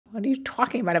What are you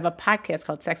talking about? I have a podcast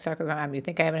called Sex Talk with My Mom. Do you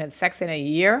think I haven't had sex in a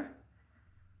year?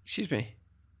 Excuse me.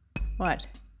 What?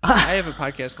 I have a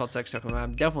podcast called Sex Talk with My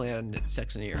Mom. Definitely had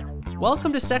sex in a year.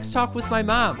 Welcome to Sex Talk with My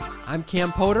Mom. I'm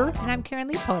Cam Poter. And I'm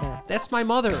KarenLee Poter. That's my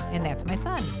mother. And that's my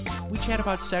son. We chat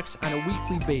about sex on a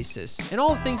weekly basis and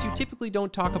all the things you typically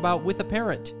don't talk about with a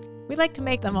parent. We like to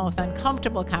make the most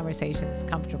uncomfortable conversations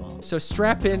comfortable. So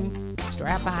strap in,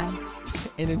 Strap on,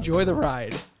 and enjoy the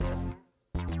ride.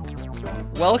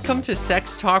 Welcome to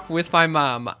Sex Talk with My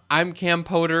Mom. I'm Cam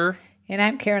Poter. And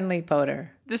I'm KarenLee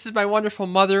Poter. This is my wonderful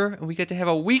mother, and we get to have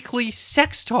a weekly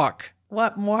sex talk.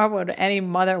 What more would any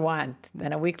mother want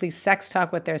than a weekly sex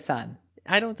talk with their son?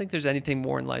 I don't think there's anything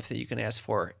more in life that you can ask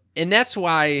for. And that's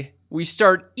why we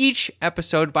start each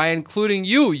episode by including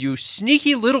you, you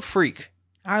sneaky little freak.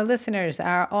 Our listeners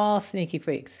are all sneaky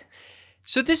freaks.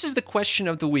 So this is the question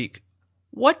of the week.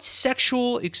 What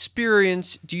sexual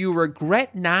experience do you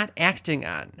regret not acting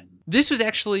on? This was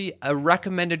actually a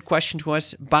recommended question to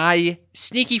us by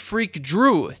Sneaky Freak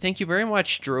Drew. Thank you very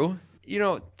much, Drew. You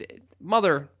know,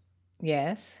 Mother,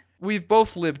 Yes. we've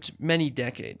both lived many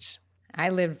decades. I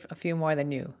lived a few more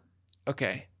than you.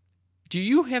 Okay. Do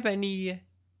you have any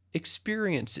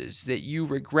experiences that you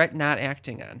regret not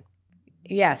acting on?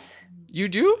 Yes. You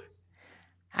do?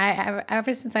 I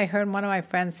ever since I heard one of my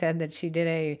friends said that she did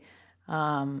a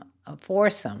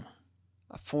foursome.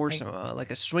 A foursome,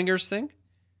 like a swingers thing?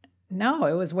 No,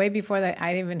 it was way before that.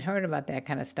 I even heard about that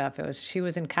kind of stuff. She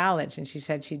was in college and she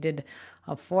said she did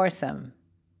a foursome.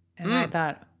 And I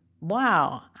thought,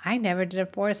 wow, I never did a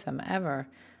foursome ever.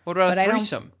 What about But a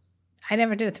threesome? I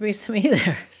never did a threesome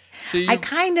either. So you, I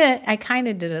kind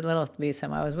of did a little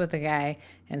threesome. I was with a guy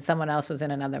and someone else was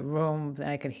in another room and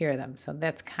I could hear them. So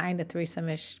that's kind of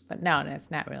threesome-ish, but no, that's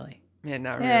not really. yeah,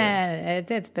 not really. Yeah,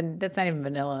 that's not even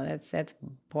vanilla. That's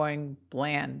boring,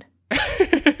 bland.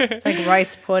 It's like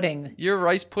rice pudding. You're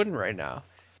rice pudding right now.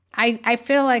 I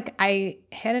feel like I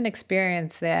had an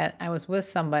experience that I was with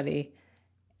somebody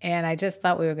and I just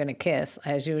thought we were going to kiss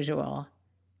as usual.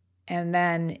 And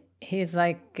then he's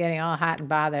like getting all hot and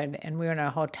bothered and we were in a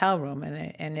hotel room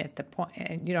and at the point,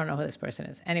 and you don't know who this person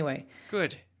is. Anyway,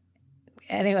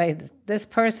 this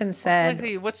person said,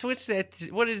 Hey, what's that?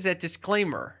 What is that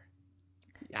disclaimer?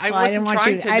 I Well, I wasn't didn't want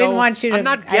trying you- to I know. didn't want you to- I'm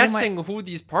not I didn't want- guessing who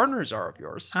these partners are of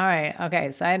yours. all right,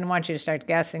 okay, so I didn't want you to start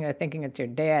guessing or thinking it's your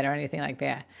dad or anything like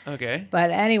that. Okay.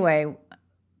 But anyway,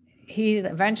 he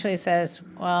eventually says,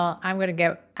 "Well, I'm going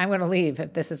to leave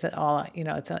if this is at all. You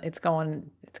know, it's going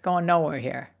nowhere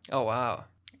here." Oh, wow.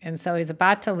 And so he's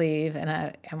about to leave, and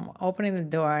I'm opening the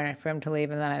door for him to leave,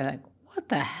 and then I'm like, "What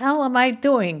the hell am I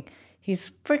doing?" He's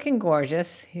freaking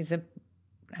gorgeous. I'm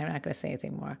not going to say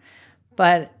anything more,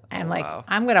 but I'm like, wow.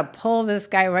 I'm going to pull this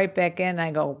guy right back in. And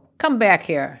I go, "Come back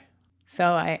here." So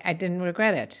I didn't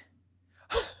regret it.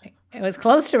 It was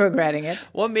close to regretting it.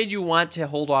 What made you want to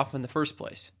hold off in the first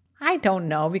place? I don't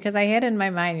know because I had in my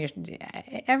mind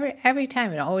every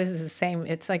time it always is the same.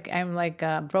 It's like I'm like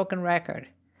a broken record.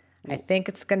 I think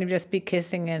it's going to just be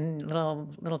kissing and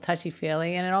little touchy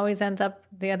feely, and it always ends up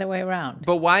the other way around.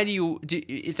 But why do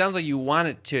it sounds like you want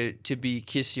it to be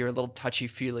kissy or a little touchy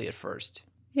feely at first.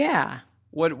 Yeah,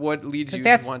 What leads you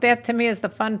that's to want that to me is the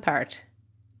fun part.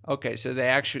 Okay, so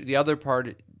the other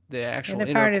part, the actual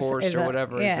The part intercourse is or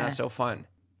whatever is yeah. not so fun.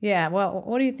 Yeah. Well,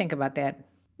 what do you think about that?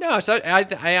 No, so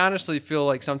I honestly feel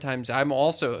like sometimes I'm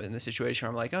also in the situation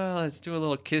where I'm like, oh, let's do a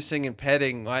little kissing and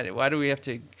petting. Why do we have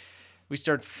to? We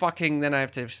start fucking, then I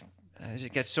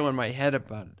get so in my head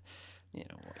about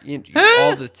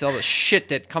all the shit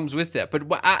that comes with that. But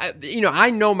I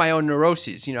know my own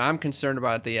neuroses. I'm concerned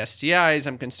about the STIs.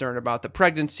 I'm concerned about the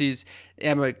pregnancies.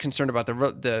 I'm concerned about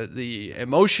the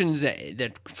emotions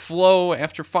that flow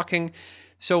after fucking.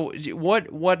 So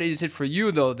what is it for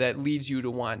you though that leads you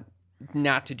to want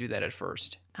not to do that at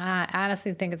first? I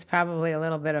honestly think it's probably a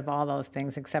little bit of all those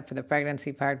things, except for the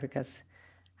pregnancy part, because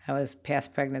I was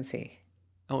past pregnancy.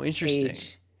 Oh, interesting.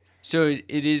 Age. So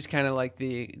it is kind of like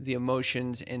the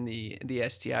emotions and the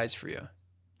STIs for you.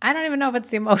 I don't even know if it's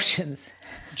the emotions.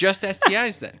 Just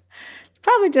STIs then.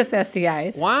 Probably just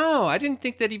STIs. Wow, I didn't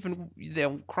think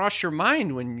that crossed your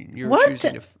mind when you're What?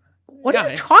 choosing to. What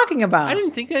are you talking about? I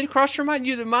didn't think that crossed your mind.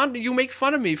 You make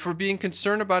fun of me for being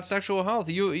concerned about sexual health.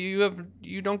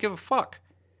 You don't give a fuck.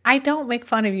 I don't make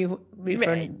fun of you.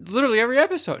 Literally every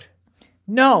episode.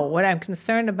 No, what I'm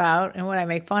concerned about and what I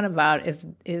make fun about is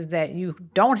that you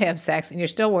don't have sex and you're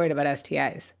still worried about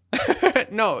STIs.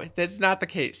 No, that's not the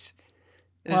case.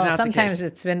 Well, sometimes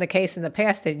it's been the case in the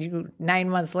past that you 9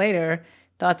 months later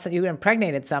thought that you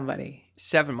impregnated somebody.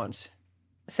 7 months.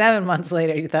 7 months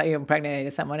later, you thought you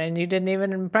impregnated someone, and you didn't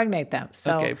even impregnate them.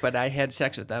 So Okay, but I had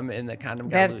sex with them, and the condom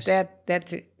got loose.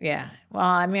 that's yeah. Well,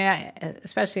 I mean,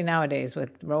 especially nowadays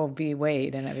with Roe v.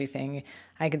 Wade and everything,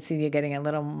 I could see you getting a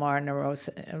little more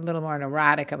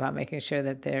neurotic about making sure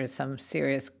that there's some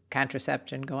serious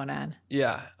contraception going on.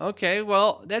 Yeah. Okay.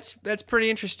 Well, that's pretty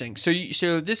interesting. So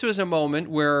this was a moment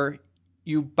where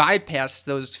you bypassed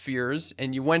those fears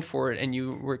and you went for it, and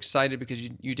you were excited because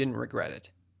you didn't regret it.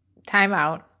 Time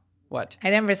out. What?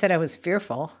 I never said I was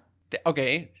fearful.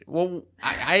 Okay. Well,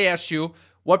 I asked you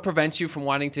what prevents you from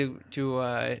wanting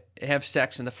to have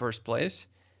sex in the first place,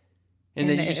 and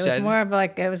then you said it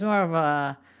was more of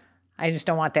a. I just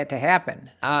don't want that to happen.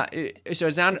 So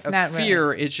it's not a fear;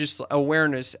 really. It's just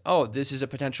awareness. Oh, this is a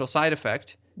potential side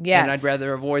effect. Yes. And I'd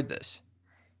rather avoid this.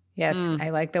 Yes,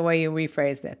 I like the way you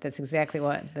rephrased that. That's exactly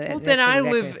what.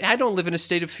 I don't live in a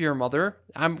state of fear, Mother.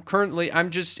 I'm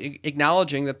just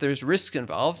acknowledging that there's risk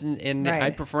involved, and right. I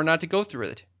prefer not to go through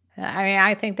it. I mean,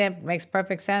 I think that makes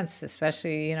perfect sense,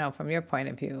 especially from your point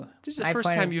of view. This is the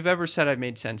first time you've ever said I've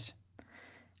made sense.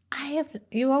 I have.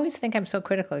 You always think I'm so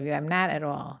critical of you. I'm not at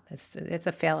all. It's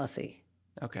a fallacy.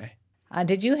 Okay.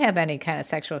 Did you have any kind of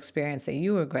sexual experience that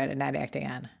you regretted not acting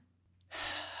on?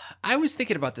 I was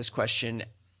thinking about this question.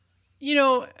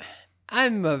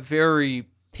 I'm a very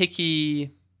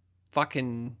picky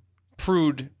fucking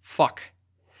prude fuck.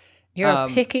 You're a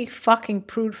picky fucking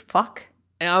prude fuck?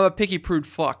 I'm a picky prude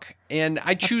fuck. And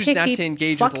I choose not to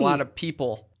engage with a lot of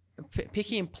people.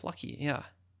 Picky and plucky, yeah.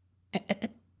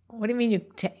 What do you mean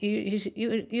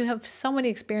you have so many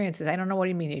experiences? I don't know what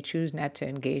you mean you choose not to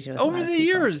engage with. Over the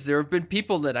years, there have been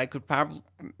people that I could probably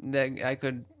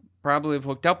have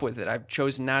hooked up with it. I've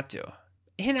chosen not to.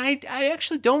 And I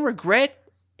actually don't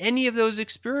regret any of those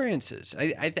experiences.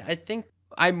 I think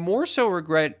I more so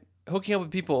regret hooking up with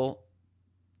people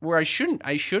where I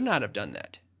should not have done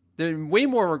that. There are way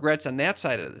more regrets on that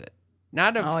side of it.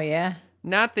 Not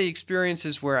the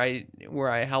experiences where I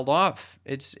held off.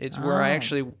 It's where I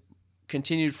actually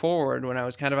continued forward when I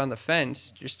was kind of on the fence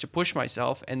just to push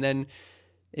myself, and then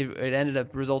it ended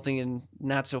up resulting in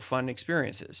not so fun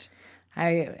experiences.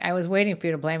 I was waiting for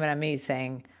you to blame it on me,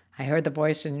 saying I heard the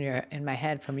voice in my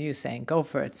head from you saying, "Go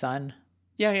for it, son."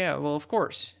 Yeah. Well, of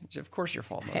course. It's of course your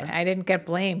fault, Mother. I didn't get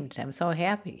blamed. I'm so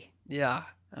happy. Yeah.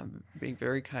 I'm being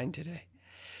very kind today.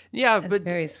 Yeah, That's but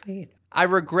very sweet. I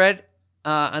regret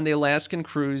on the Alaskan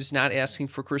cruise not asking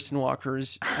for Kristen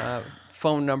Walker's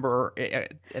phone number.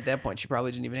 At that point, she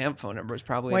probably didn't even have a phone number. It was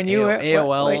probably when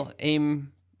AOL,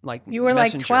 AIM, like you were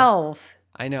Messenger. Like 12.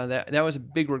 I know that was a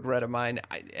big regret of mine.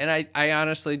 I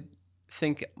honestly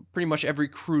think pretty much every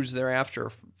cruise thereafter,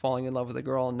 falling in love with a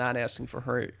girl and not asking for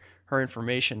her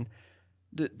information,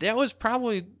 that was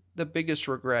probably the biggest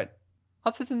regret.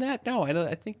 Other than that, no,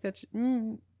 I think that's.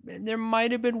 There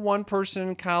might have been one person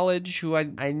in college who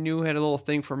I knew had a little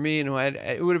thing for me, and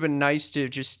it would have been nice to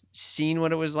just seen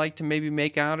what it was like to maybe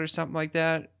make out or something like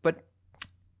that, but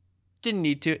didn't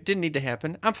need to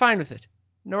happen. I'm fine with it.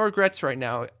 No regrets right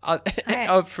now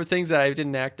for things that I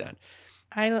didn't act on.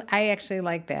 I actually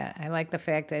like that. I like the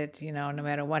fact that, no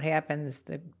matter what happens,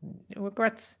 the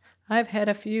regrets, I've had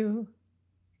a few.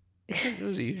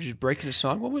 Was you just breaking a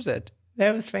song? What was that?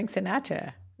 That was Frank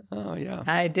Sinatra. Oh, yeah.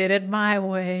 I did it my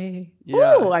way.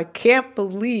 Yeah. Ooh, I can't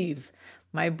believe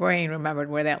my brain remembered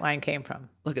where that line came from.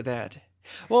 Look at that.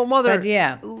 Well, Mother, but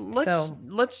yeah,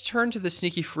 let's turn to the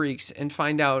sneaky freaks and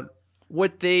find out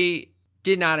what they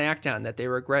did not act on that they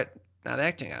regret not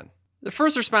acting on. The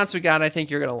first response we got, I think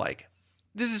you're going to like.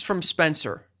 This is from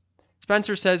Spencer.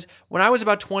 Spencer says, when I was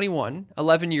about 21,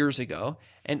 11 years ago,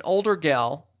 an older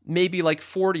gal, maybe like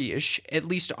 40-ish, at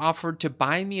least offered to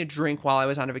buy me a drink while I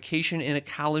was on a vacation in a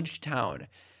college town.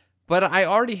 But I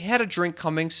already had a drink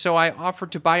coming, so I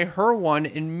offered to buy her one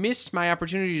and missed my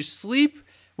opportunity to sleep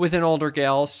with an older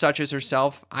gal such as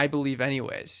herself, I believe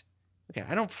anyways. Okay,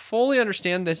 I don't fully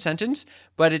understand this sentence,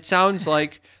 but it sounds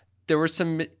like there was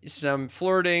some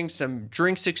flirting, some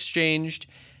drinks exchanged,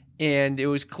 and it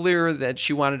was clear that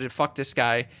she wanted to fuck this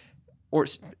guy or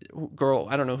girl.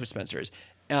 I don't know who Spencer is.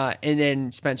 And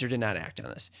then Spencer did not act on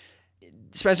this.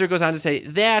 Spencer goes on to say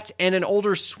that and an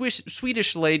older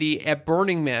Swedish lady at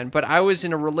Burning Man, but I was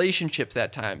in a relationship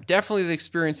that time. Definitely the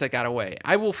experience that got away.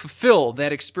 I will fulfill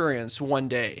that experience one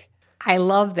day. I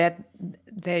love that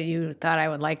you thought I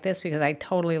would like this because I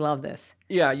totally love this.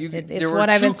 Yeah, it's what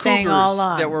I've been saying all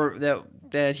along.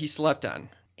 That he slept on.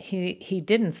 He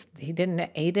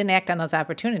didn't act on those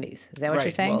opportunities. Is that what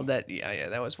you're saying? Well,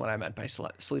 that was what I meant by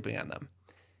sleeping on them.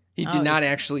 He did not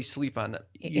actually sleep on them.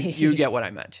 You get what I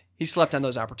meant. He slept on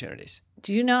those opportunities.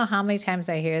 Do you know how many times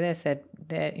I hear this that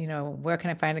where can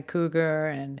I find a cougar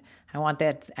and I want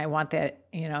that,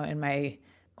 in my,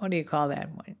 what do you call that?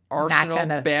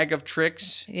 Arsenal, bag of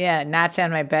tricks. Yeah, notch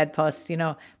on my bedpost,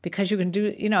 because you can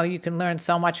do, you can learn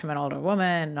so much from an older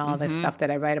woman and all this stuff that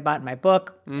I write about in my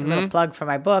book. A little plug for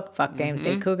my book, Fuck Dames,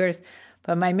 Date Cougars.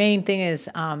 But my main thing is,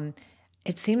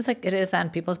 it seems like it is on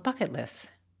people's bucket lists.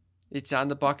 It's on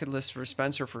the bucket list for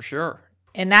Spencer for sure.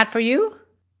 And not for you?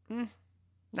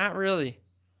 Not really.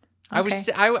 Okay.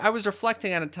 I was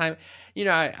reflecting on a time,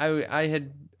 I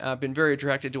had been very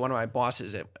attracted to one of my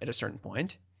bosses at a certain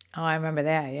point. Oh, I remember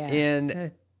that. Yeah.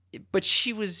 But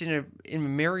she was in a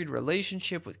married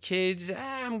relationship with kids.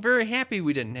 I'm very happy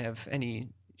we didn't have any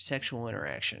sexual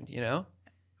interaction.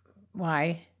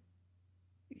 Why?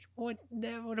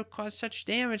 That would have caused such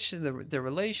damage to the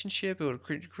relationship. It would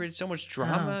have created so much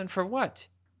drama, and for what?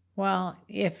 Well,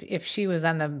 if she was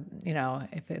on the,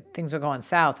 if things were going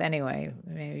south anyway,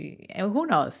 maybe, and who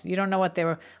knows? You don't know what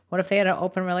if they had an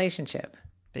open relationship?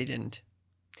 They didn't.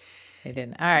 They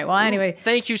didn't. All right. Well, anyway.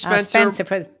 Thank you, Spencer.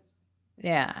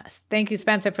 Thank you,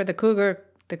 Spencer, for the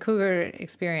Cougar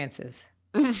experiences.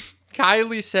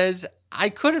 Kylie says, I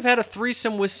could have had a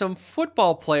threesome with some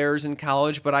football players in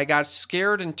college, but I got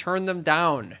scared and turned them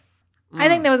down. I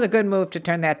think that was a good move to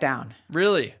turn that down.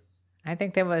 Really? I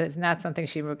think that was not something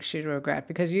she should regret,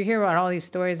 because you hear about all these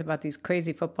stories about these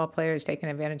crazy football players taking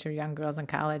advantage of young girls in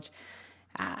college.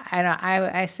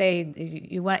 I say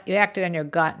you acted on your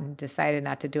gut and decided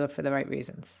not to do it for the right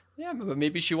reasons. Yeah, but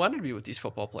maybe she wanted to be with these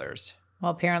football players.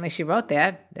 Well, apparently she wrote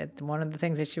that one of the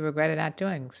things that she regretted not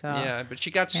doing. So yeah, but she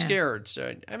got scared.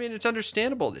 So I mean, it's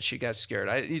understandable that she got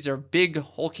scared. These are big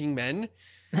hulking men.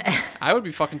 I would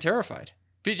be fucking terrified.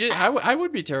 I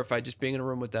would be terrified just being in a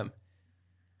room with them.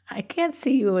 I can't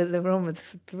see you in the room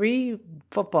with 3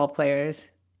 football players.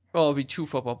 Well, it'll be 2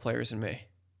 football players and me.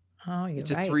 Oh, you're right.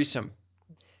 It's a threesome.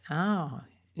 Oh,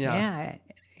 yeah.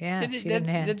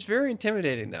 It's very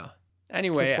intimidating, though.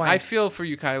 Anyway, I feel for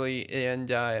you, Kylie,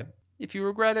 and if you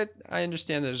regret it, I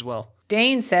understand that as well.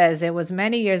 Dane says, it was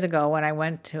many years ago when I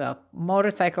went to a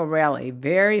motorcycle rally.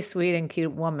 Very sweet and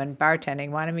cute woman bartending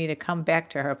wanted me to come back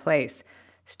to her place.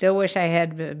 Still wish I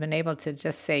had been able to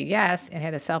just say yes and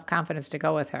had the self-confidence to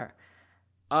go with her.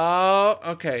 Oh,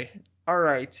 okay. All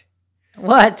right.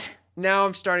 What? Now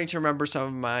I'm starting to remember some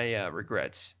of my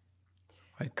regrets.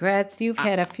 Regrets? You've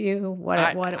had a few. What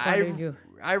are you?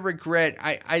 I regret.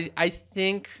 I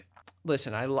think.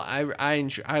 Listen, I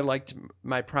liked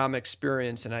my prom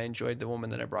experience, and I enjoyed the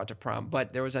woman that I brought to prom.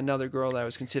 But there was another girl that I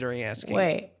was considering asking.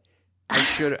 Wait. I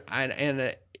should.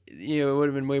 It would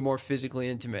have been way more physically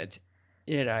intimate.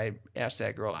 And I asked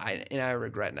that girl. I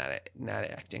regret not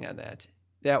acting on that.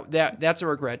 That's a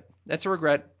regret. That's a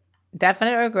regret.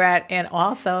 Definite regret, and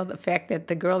also the fact that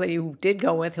the girl that you did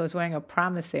go with was wearing a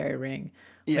promissory ring,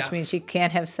 which means she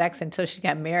can't have sex until she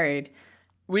got married.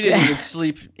 We didn't even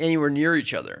sleep anywhere near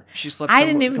each other. She slept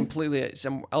completely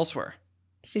elsewhere.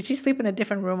 Did she sleep in a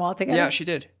different room altogether? Yeah, she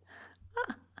did.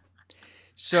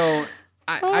 So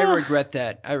I regret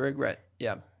that.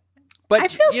 Yeah. But I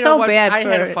feel so bad. I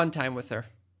had a fun time with her.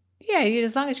 Yeah,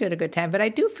 as long as you had a good time. But I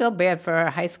do feel bad for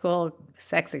high school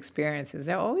sex experiences.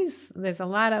 There's a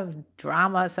lot of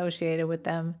drama associated with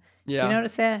them. Yeah. Do you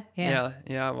notice that? Yeah.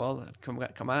 Well,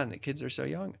 come on. The kids are so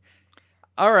young.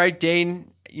 All right,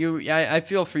 Dane. I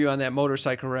feel for you on that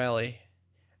motorcycle rally.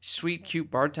 Sweet, cute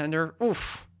bartender.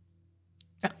 Oof.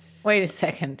 Wait a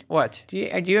second. What? Do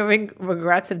you have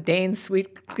regrets of Dane's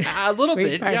sweet? A little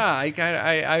bit. Yeah.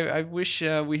 I wish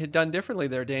we had done differently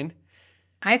there, Dane.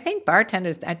 I think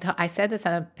bartenders, I said this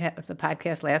on the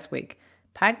podcast last week,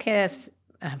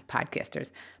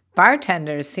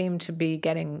 bartenders seem to be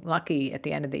getting lucky at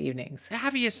the end of the evenings.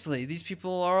 Obviously, these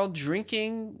people are all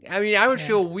drinking. I mean, I would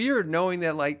feel weird knowing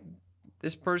that, like,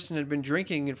 this person had been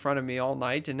drinking in front of me all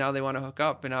night, and now they want to hook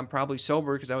up, and I'm probably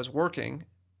sober because I was working.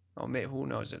 Oh, maybe, who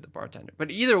knows if the bartender.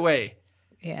 But either way.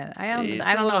 Yeah,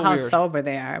 I don't know how sober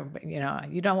they are, but,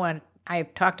 you don't want,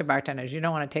 I've talked to bartenders, you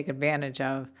don't want to take advantage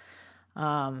of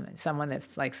someone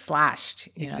that's like sloshed,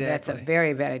 exactly. That's a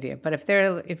very bad idea. But if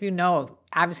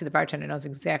obviously the bartender knows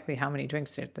exactly how many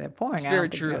drinks they're pouring. It's very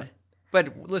true.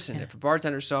 But listen, if a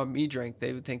bartender saw me drink,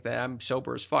 they would think that I'm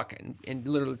sober as fuck, and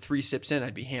literally 3 sips in,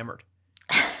 I'd be hammered.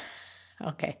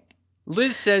 Okay.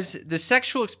 Liz says, the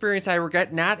sexual experience I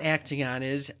regret not acting on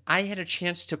is I had a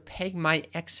chance to peg my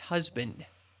ex-husband.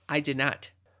 I did not.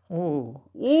 Ooh.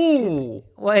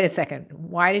 Wait a second.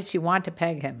 Why did she want to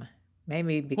peg him?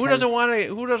 Maybe because... Who doesn't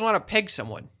want to peg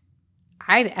someone?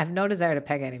 I have no desire to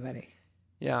peg anybody.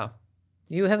 Yeah.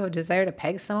 You have a desire to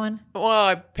peg someone? Well,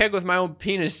 I peg with my own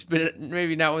penis, but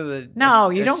maybe not with a... No,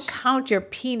 you don't count your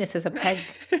penis as a peg.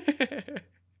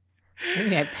 I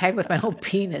mean, I peg with my whole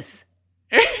penis.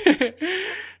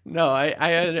 No,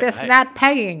 That's not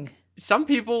pegging. Some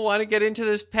people want to get into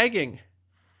this pegging.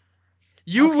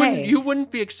 Okay. You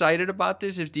wouldn't be excited about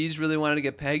this if Dee's really wanted to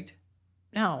get pegged?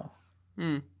 No.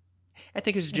 I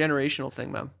think it's a generational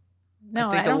thing, Mom. No,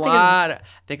 I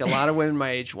think a lot of women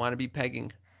my age want to be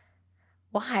pegging.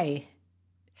 Why?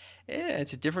 Yeah,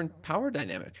 it's a different power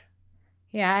dynamic.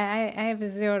 Yeah, I have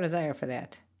zero desire for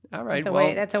that. All right,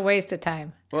 that's a waste of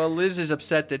time. Well, Liz is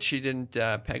upset that she didn't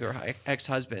peg her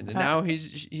ex-husband, and now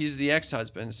he's the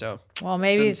ex-husband. So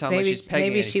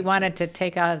maybe she wanted to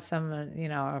take out some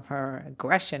of her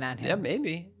aggression on him. Yeah,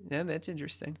 maybe. Yeah, that's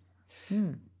interesting.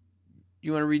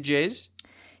 You want to read Jay's?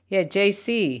 Yeah,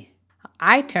 JC.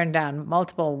 I turned down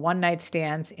multiple one-night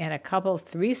stands and a couple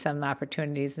threesome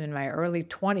opportunities in my early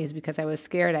 20s because I was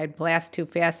scared I'd blast too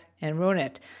fast and ruin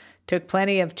it. Took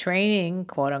plenty of training,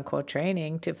 quote-unquote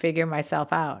training, to figure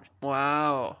myself out.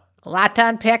 Wow. A lot to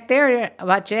unpack there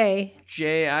about Jay.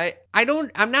 Jay,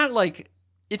 I'm not like,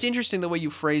 it's interesting the way you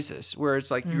phrase this, where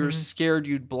it's like you're scared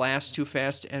you'd blast too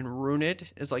fast and ruin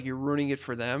it. It's like you're ruining it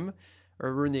for them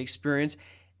or ruin the experience.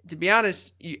 To be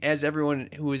honest, as everyone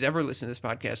who has ever listened to this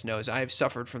podcast knows, I've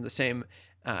suffered from the same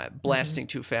blasting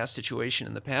too fast situation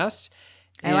in the past.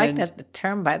 I like that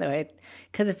term, by the way,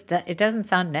 because it doesn't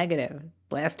sound negative.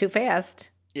 Blast too fast.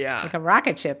 Yeah. Like a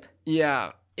rocket ship.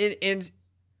 Yeah. And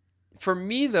for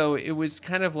me, though, it was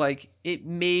kind of like it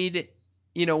made,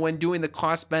 when doing the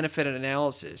cost-benefit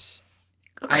analysis,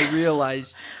 I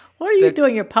realized... What are you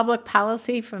doing? Your public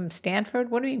policy from Stanford?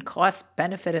 What do you mean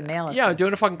cost-benefit analysis? Yeah, I'm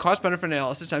doing a fucking cost-benefit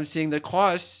analysis. I'm seeing the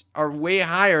costs are way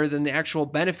higher than the actual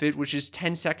benefit, which is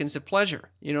 10 seconds of pleasure.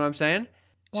 You know what I'm saying?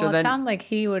 Well, it sounded like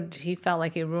he felt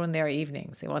like he ruined their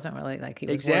evenings. It wasn't really like he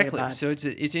was exactly. Worried about. So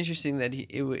it's interesting that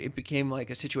it became like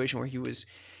a situation where he was,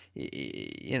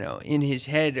 in his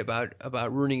head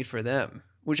about ruining it for them,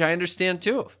 which I understand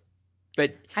too.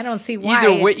 But I don't see why.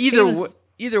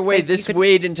 Either way, this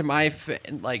weighed into my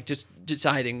just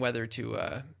deciding whether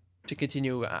to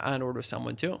continue onward with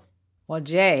someone too. Well,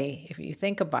 Jay, if you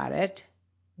think about it,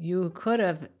 you could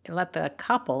have let the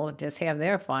couple just have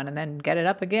their fun and then get it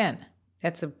up again.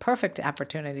 That's a perfect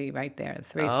opportunity right there, the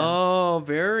threesome. Oh,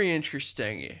 very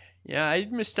interesting. Yeah, I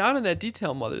missed out on that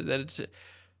detail, Mother, that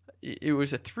it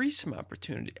was a threesome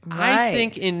opportunity. Right. I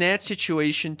think in that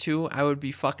situation, too, I would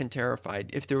be fucking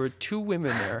terrified if there were two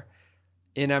women there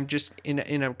and I'm just, and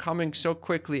I'm coming so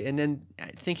quickly and then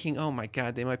thinking, oh my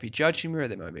God, they might be judging me or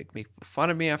they might make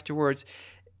fun of me afterwards,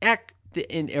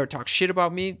 or talk shit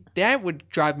about me. That would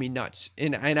drive me nuts.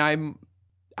 And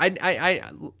I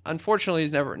unfortunately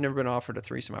has never been offered a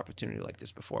threesome opportunity like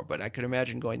this before, but I could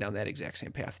imagine going down that exact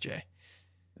same path, Jay.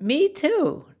 Me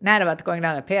too. Not about going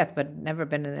down a path, but never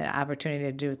been in the opportunity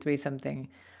to do a threesome thing.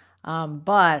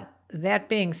 But that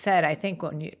being said, I think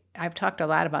I've talked a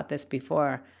lot about this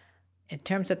before. In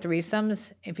terms of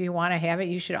threesomes, if you want to have it,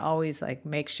 you should always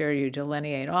make sure you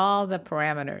delineate all the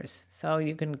parameters. So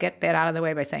you can get that out of the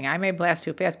way by saying, I may blast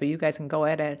too fast, but you guys can go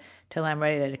at it till I'm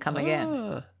ready to come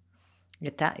again. You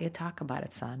talk about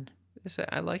it, son.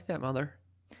 I like that, Mother.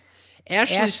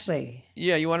 Ashley.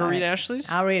 Yeah, you want to read Ashley's?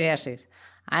 I'll read Ashley's.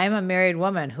 I'm a married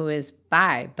woman who is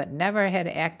bi, but never had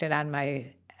acted on my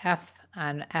F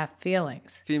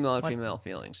feelings. Female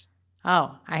feelings.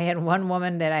 Oh, I had one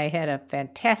woman that I had a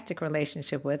fantastic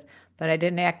relationship with, but I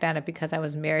didn't act on it because I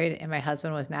was married and my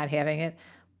husband was not having it.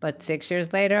 But 6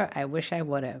 years later, I wish I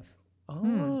would have.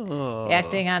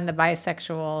 Acting on the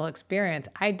bisexual experience.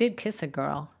 I did kiss a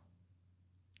girl.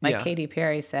 Like Katy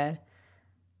Perry said.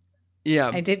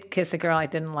 Yeah. I did kiss a girl. I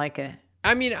didn't like it.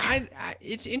 I mean,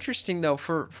 it's interesting, though,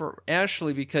 for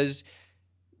Ashley, because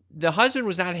the husband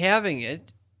was not having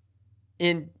it,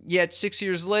 and yet 6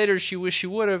 years later, she wished she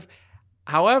would have.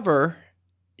 However,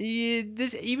 it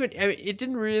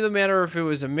didn't really matter if it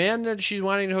was a man that she's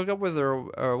wanting to hook up with or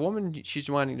a woman she's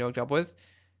wanting to hook up with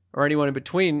or anyone in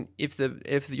between.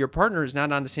 If your partner is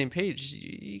not on the same page,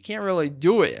 you can't really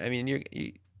do it. I mean, you're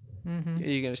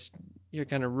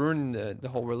gonna ruin the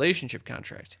whole relationship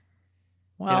contract.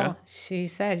 Well, she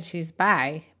said she's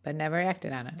bi, but never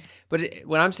acted on it. But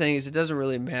what I'm saying is, it doesn't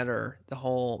really matter the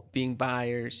whole being bi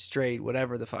or straight,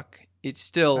 whatever the fuck. It's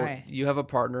still you have a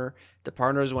partner. The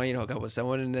partner is wanting to hook up with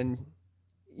someone, and then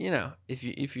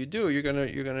if you do, you're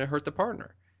gonna hurt the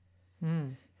partner.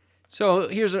 So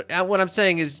here's what I'm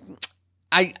saying is,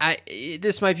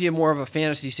 this might be more of a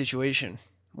fantasy situation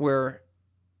where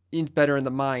it's better in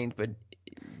the mind, but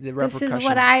the repercussions.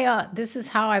 This is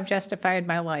how I've justified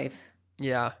my life.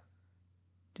 Yeah.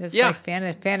 Just like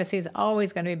fantasy is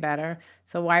always going to be better,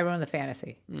 so why ruin the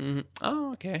fantasy? Mm-hmm.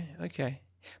 Oh, okay.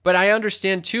 But I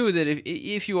understand too that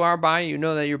if you are bi, you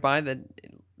know that you're bi.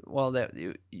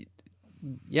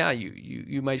 yeah,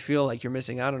 you might feel like you're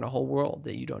missing out on a whole world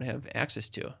that you don't have access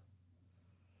to.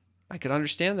 I could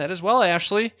understand that as well,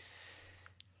 Ashley.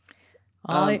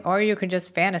 Or you could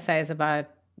just fantasize about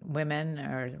women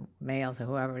or males or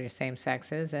whoever your same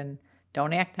sex is and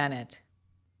don't act on it.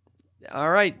 All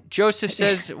right. Joseph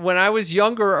says, when I was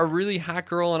younger, a really hot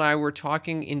girl and I were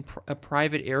talking in a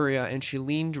private area, and she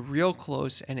leaned real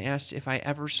close and asked if I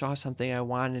ever saw something I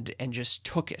wanted and just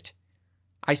took it.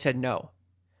 I said no.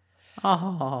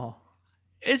 Oh.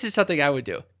 This is something I would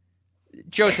do.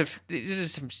 Joseph,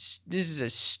 this is a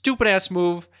stupid ass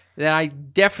move that I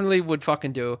definitely would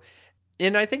fucking do.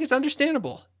 And I think it's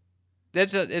understandable.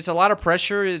 It's a lot of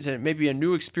pressure. It's maybe a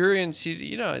new experience.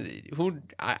 You know,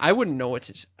 I wouldn't know what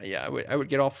to say. Yeah, I would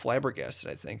get all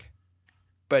flabbergasted, I think.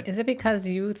 But is it because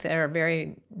youth are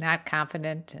very not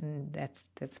confident, and that's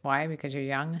why, because you're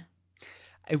young?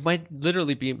 It might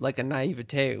literally be like a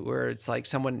naivete where it's like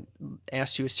someone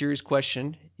asks you a serious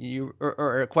question,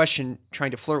 or a question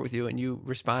trying to flirt with you, and you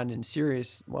respond in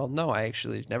serious. Well, no, I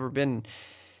actually have never been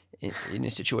in a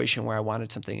situation where I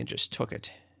wanted something and just took it.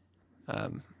 I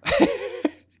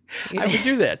would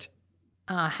do that.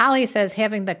 Holly says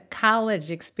having the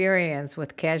college experience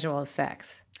with casual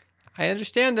sex. I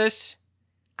understand this.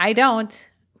 I don't.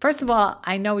 First of all,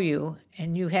 I know you,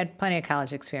 and you had plenty of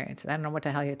college experience. I don't know what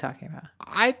the hell you're talking about.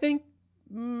 I think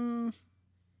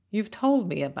you've told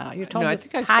me about. You told this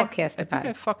podcast about. I think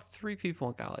I fucked 3 people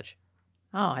in college.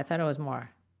 Oh, I thought it was more.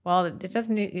 Well, it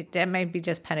doesn't. That might be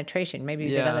just penetration. Maybe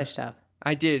you did other stuff.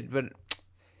 I did, but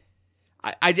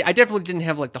I definitely didn't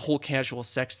have like the whole casual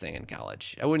sex thing in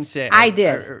college. I wouldn't say I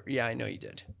did. Yeah, I know you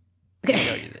did. I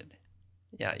know you did.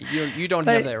 Yeah, you don't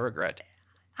have that regret.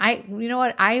 You know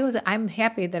what? I'm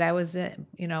happy that I was,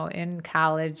 in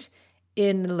college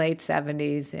in the late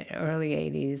 70s, early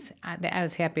 80s. I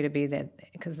was happy to be there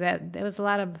because there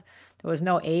was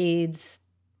no AIDS.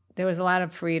 There was a lot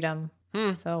of freedom.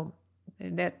 So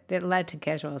that led to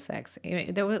casual sex.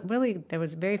 There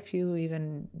was very few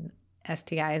even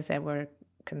STIs that were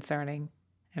concerning.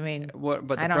 I mean, but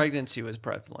the pregnancy was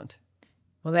prevalent.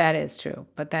 Well, that is true.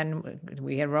 But then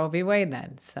we had Roe v. Wade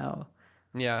then, so.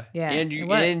 Yeah. And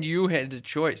you had the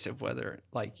choice of whether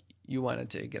like you wanted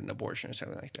to get an abortion or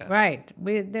something like that. Right.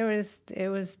 It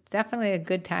was definitely a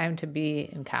good time to be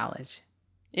in college.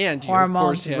 And you, of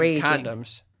course, had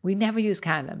condoms. We never used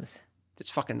condoms.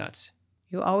 That's fucking nuts.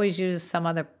 You always use some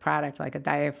other product like a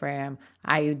diaphragm,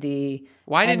 IUD.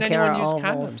 Why didn't anyone use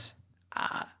condoms?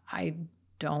 I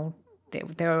don't.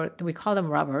 We call them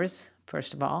rubbers,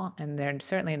 first of all, and they're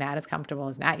certainly not as comfortable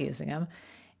as not using them.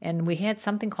 And we had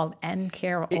something called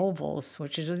N-Care ovals,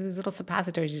 which is these little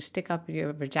suppositories you stick up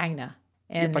your vagina.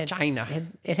 And it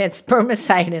had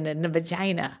spermicide in it, in the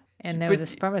vagina. And there was a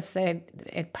spermicide.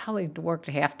 It probably worked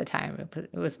half the time.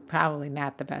 It was probably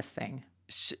not the best thing.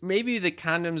 Maybe the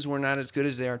condoms were not as good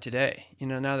as they are today. You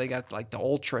know, now they got like the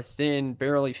ultra thin,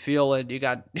 barely feel it. You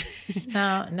got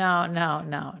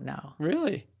No.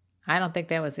 Really? I don't think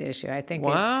that was the issue. I think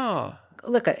wow.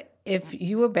 Look at it. If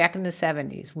you were back in the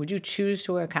 70s, would you choose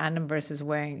to wear a condom versus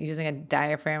using a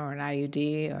diaphragm or an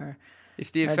IUD? Or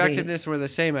if the effectiveness were the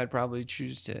same, I'd probably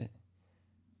choose to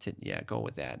go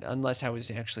with that. Unless I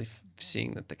was actually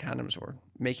seeing that the condoms were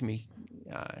making me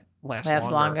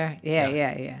last longer.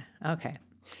 Yeah. Okay.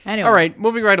 Anyway. All right,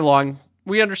 moving right along.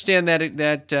 We understand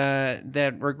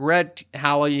that regret,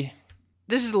 Holly.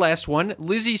 This is the last one.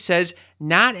 Lizzie says,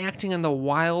 not acting on the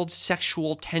wild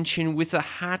sexual tension with a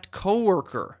hot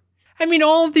coworker. I mean,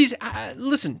 all of these.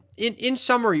 Listen, in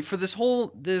summary, for this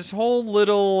whole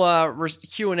little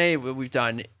Q&A we've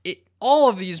done, all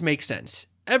of these make sense.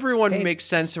 Everyone makes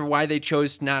sense of why they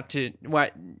chose not to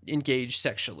engage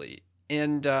sexually,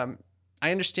 and I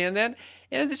understand that.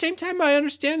 And at the same time, I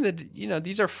understand that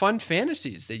these are fun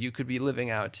fantasies that you could be living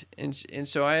out, and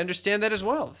so I understand that as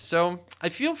well. So I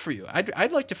feel for you.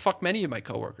 I'd like to fuck many of my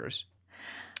coworkers.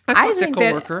 I fucked a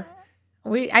coworker.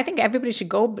 I think everybody should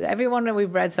go. Everyone that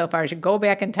we've read so far should go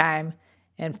back in time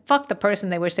and fuck the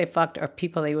person they wish they fucked or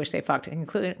people they wish they fucked,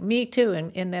 including me too.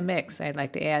 In the mix, I'd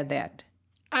like to add that.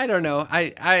 I don't know.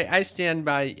 I stand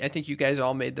by. I think you guys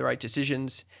all made the right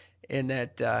decisions, and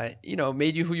that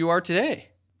made you who you are today.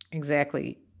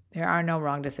 Exactly. There are no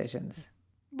wrong decisions.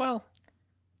 Well,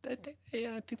 I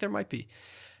think there might be.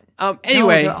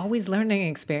 Anyway, they're always learning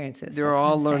experiences. They're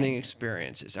all learning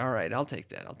experiences. All right, I'll take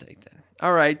that.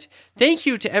 All right. Thank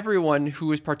you to everyone who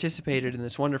has participated in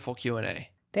this wonderful Q&A.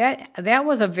 That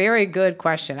was a very good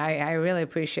question. I really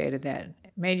appreciated that.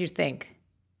 It made you think.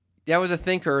 That was a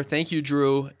thinker. Thank you,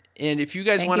 Drew. And if you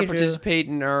guys want to participate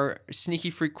in our Sneaky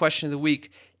Freak Question of the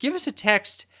Week, give us a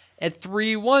text at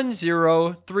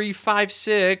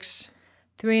 310-356...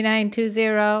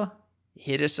 3920.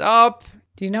 Hit us up.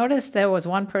 Do you notice there was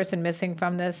one person missing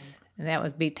from this? And that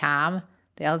would be Tom,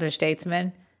 the elder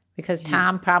statesman, because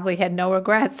Tom probably had no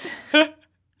regrets.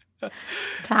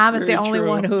 Tom is the only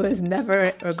one who has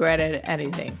never regretted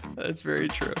anything. That's very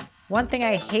true. One thing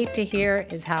I hate to hear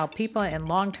is how people in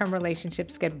long-term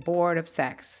relationships get bored of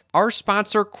sex. Our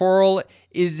sponsor, Coral,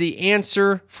 is the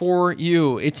answer for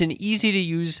you. It's an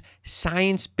easy-to-use,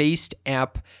 science-based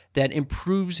app that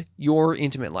improves your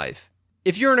intimate life.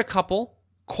 If you're in a couple,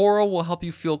 Coral will help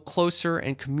you feel closer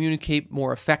and communicate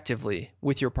more effectively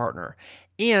with your partner.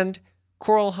 And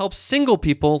Coral helps single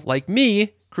people like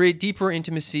me create deeper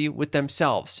intimacy with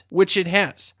themselves, which it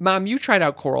has. Mom, you tried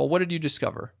out Coral. What did you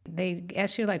discover? They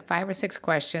ask you like 5 or 6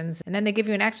 questions, and then they give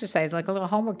you an exercise, like a little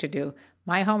homework to do.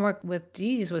 My homework with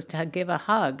Dee's was to give a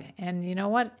hug. And you know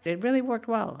what? It really worked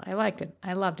well. I liked it.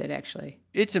 I loved it, actually.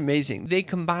 It's amazing. They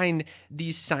combine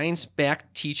these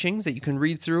science-backed teachings that you can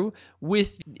read through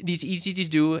with these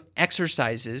easy-to-do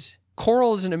exercises.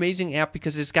 Coral is an amazing app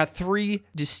because it's got 3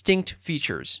 distinct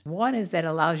features. One is that it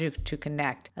allows you to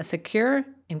connect. A secure,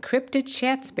 encrypted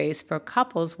chat space for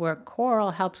couples where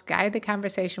Coral helps guide the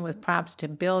conversation with prompts to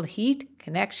build heat,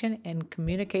 connection, and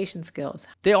communication skills.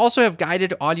 They also have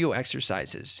guided audio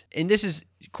exercises. And this is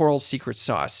Coral's secret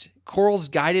sauce. Coral's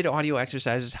guided audio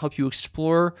exercises help you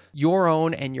explore your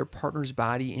own and your partner's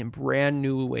body in brand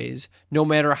new ways, no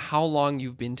matter how long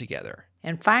you've been together.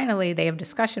 And finally, they have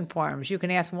discussion forums. You can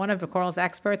ask one of the Coral's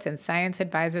experts and science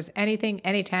advisors anything,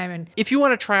 anytime. And if you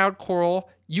want to try out Coral,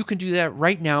 you can do that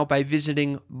right now by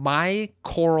visiting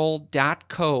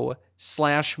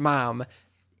mycoral.co/mom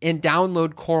and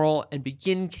download Coral and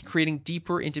begin creating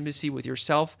deeper intimacy with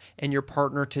yourself and your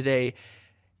partner today.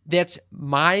 That's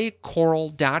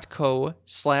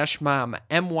mycoral.co/mom,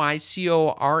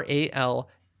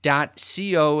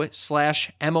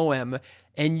 mycoral.co/mom,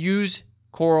 and use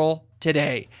Coral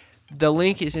today. The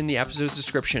link is in the episode's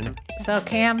description. So,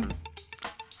 Cam,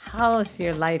 how's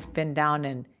your life been down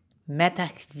in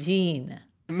Medellin?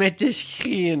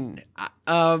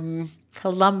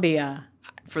 Colombia.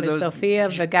 For with those Sofia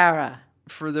Vergara.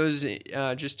 For those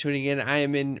just tuning in, I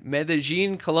am in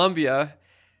Medellin, Colombia.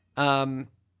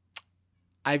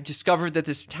 I've discovered that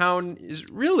this town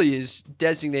is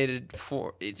designated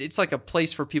for, it's like a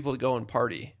place for people to go and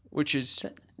party, which is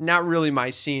not really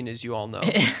my scene, as you all know.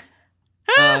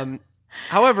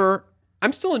 However,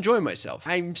 I'm still enjoying myself.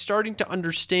 I'm starting to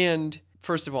understand,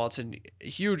 first of all, it's a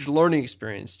huge learning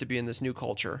experience to be in this new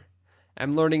culture.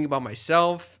 I'm learning about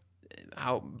myself,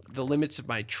 how the limits of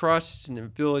my trust and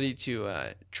ability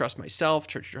to trust myself,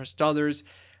 to trust others.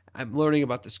 I'm learning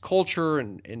about this culture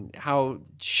and how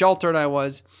sheltered I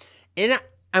was. And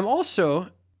I'm also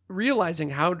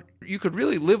realizing how you could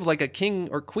really live like a king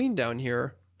or queen down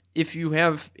here if you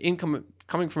have income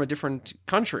coming from a different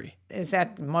country. Is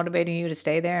that motivating you to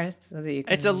stay there so that you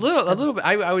can... It's a little bit.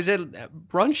 I was at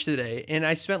brunch today and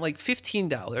I spent like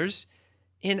 $15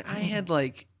 and I had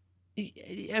like,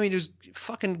 I mean, it was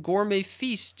fucking gourmet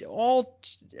feast, all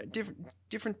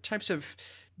different types of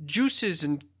juices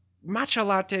and matcha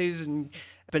lattes and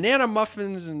banana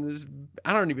muffins and this,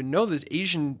 I don't even know, this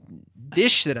Asian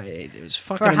dish that I ate. It was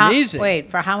fucking amazing. Wait,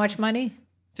 for how much money?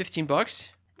 $15.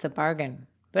 It's a bargain.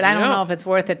 But I don't know if it's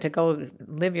worth it to go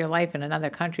live your life in another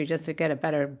country just to get a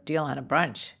better deal on a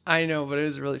brunch. I know, but it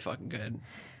was really fucking good.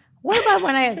 What about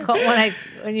when I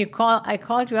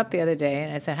called you up the other day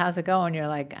and I said, "How's it going?" You're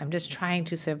like, "I'm just trying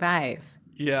to survive."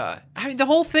 Yeah. I mean, the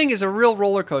whole thing is a real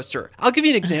roller coaster. I'll give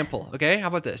you an example, okay? How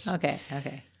about this? Okay.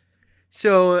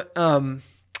 So,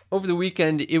 over the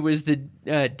weekend, it was the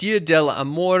Dia del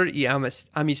Amor y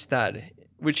Amistad,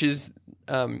 which is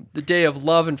the day of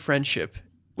love and friendship,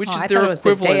 which is their equivalent. I thought it was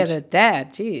the Day of the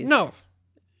Dead. Jeez.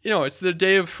 No, it's the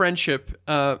day of friendship,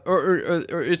 or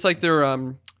it's like their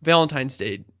Valentine's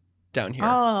Day down here.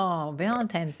 Oh,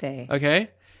 Valentine's Day. Okay.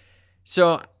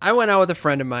 So I went out with a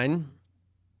friend of mine,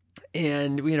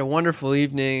 and we had a wonderful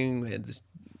evening. We had this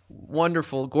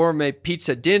wonderful gourmet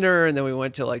pizza dinner, and then we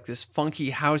went to like this funky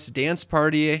house dance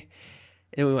party,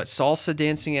 and we went salsa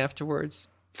dancing afterwards.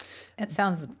 That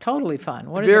sounds totally fun.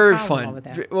 What is Very the problem fun. with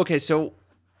that? Okay, so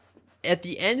at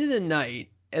the end of the night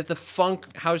at the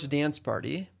funk house dance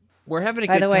party, we're having a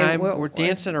good time. We're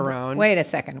dancing around. Wait a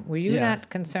second. Were you not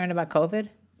concerned about COVID?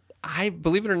 I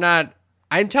believe it or not,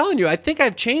 I'm telling you, I think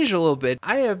I've changed a little bit.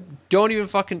 Don't even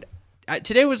fucking.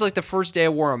 Today was like the first day I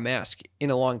wore a mask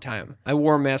in a long time. I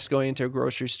wore a mask going into a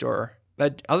grocery store.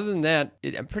 But other than that,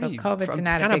 I'm pretty. So COVID's I'm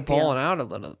not a kind big of balling deal. out a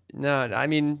little. No, I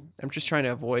mean, I'm just trying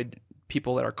to avoid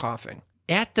people that are coughing.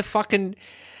 At the fucking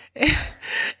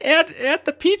At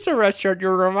the pizza restaurant,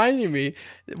 you're reminding me,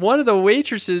 one of the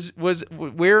waitresses was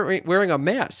wearing a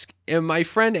mask. And my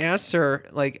friend asked her,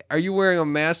 like, are you wearing a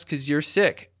mask because you're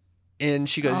sick? And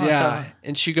she goes, yeah.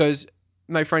 And she goes,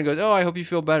 my friend goes, oh, I hope you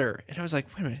feel better. And I was like,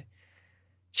 wait a minute.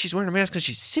 She's wearing a mask because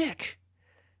she's sick.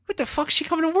 What the fuck? She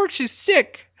coming to work? She's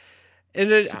sick. And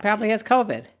she probably has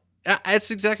COVID.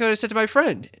 That's exactly what I said to my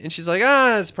friend. And she's like,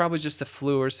 it's probably just the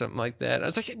flu or something like that. I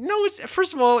was like, no, it's,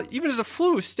 first of all, even as a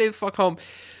flu, stay the fuck home.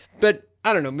 But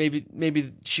I don't know,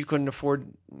 maybe she couldn't afford,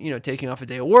 taking off a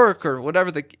day of work or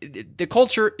whatever. The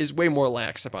culture is way more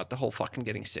lax about the whole fucking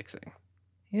getting sick thing.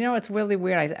 You know, it's really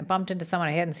weird. I bumped into someone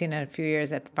I hadn't seen in a few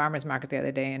years at the farmer's market the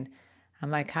other day. And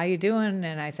I'm like, how you doing?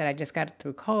 And I said, I just got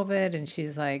through COVID. And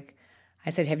she's like, I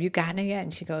said, have you gotten it yet?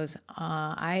 And she goes,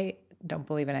 I don't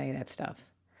believe in any of that stuff.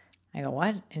 I go,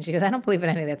 what? And she goes, I don't believe in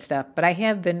any of that stuff. But I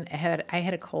had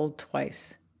a cold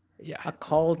twice. Yeah. A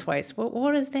cold twice.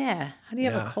 What is that? How do you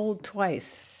have a cold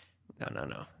twice?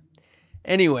 No.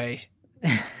 Anyway.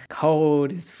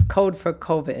 Code is code for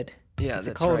COVID. Yeah, it's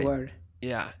that's a code right. word.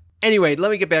 Yeah. Anyway,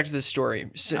 let me get back to this story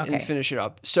and finish it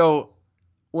up. So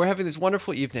we're having this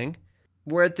wonderful evening.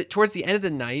 We're towards the end of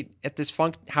the night at this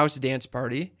funk house dance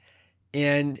party.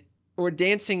 And we're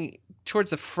dancing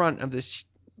towards the front of this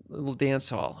little dance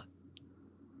hall.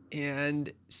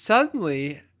 And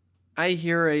suddenly I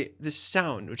hear this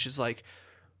sound, which is like,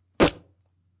 and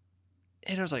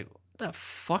I was like, what the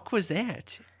fuck was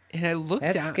that? And I looked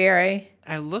down. That's scary.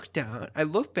 I looked down. I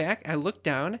looked back. I looked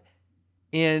down.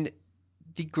 And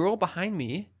the girl behind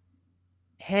me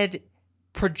had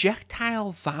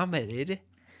projectile vomited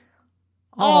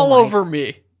all over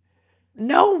me.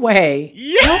 No way.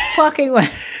 Yes. No fucking way.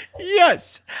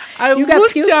 Yes. You got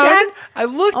puked on? I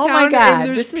looked down. Oh my God. And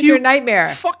there's this is your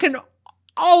nightmare. Fucking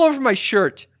all over my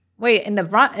shirt. Wait, in the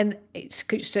front, and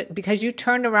because you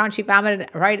turned around, she vomited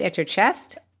right at your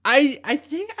chest? I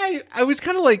think I was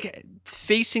kind of like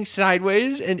facing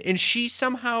sideways, and she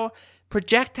somehow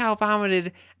projectile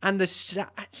vomited on the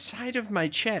side of my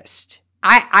chest.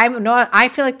 I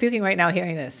feel like puking right now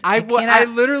hearing this. I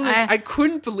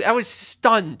couldn't believe, I was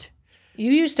stunned.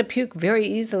 You used to puke very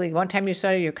easily. One time you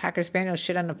saw your Cocker Spaniel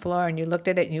shit on the floor and you looked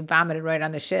at it and you vomited right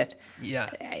on the shit. Yeah.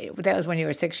 That was when you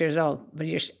were 6 years old. But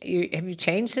have you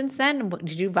changed since then?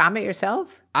 Did you vomit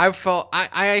yourself? I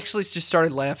actually just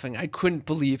started laughing. I couldn't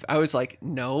believe. I was like,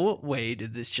 no way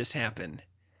did this just happen.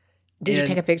 Did you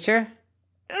take a picture?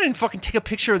 I didn't fucking take a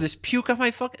picture of this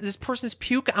person's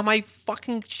puke on my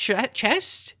fucking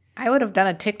chest. I would have done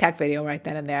a TikTok video right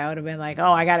then and there. I would have been like,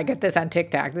 oh, I got to get this on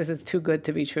TikTok. This is too good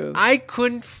to be true. I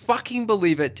couldn't fucking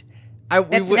believe it.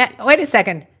 Wait a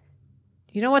second.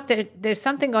 You know what? There's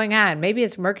something going on. Maybe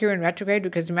it's Mercury in retrograde,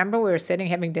 because remember we were sitting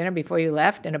having dinner before you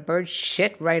left and a bird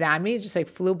shit right on me. It just like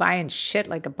flew by and shit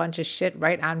like a bunch of shit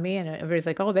right on me. And everybody's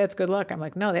like, oh, that's good luck. I'm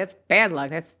like, no, that's bad luck.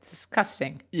 That's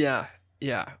disgusting. Yeah.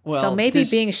 Well, so maybe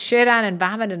being shit on and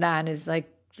vomited on is like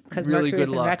because really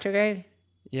Mercury's in luck. Retrograde?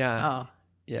 Yeah. Oh.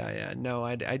 Yeah. No,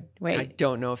 I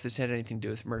don't know if this had anything to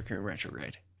do with Mercury in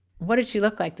retrograde. What did she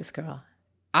look like, this girl?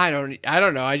 I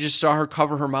don't know. I just saw her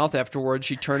cover her mouth afterwards.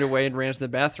 She turned away and ran to the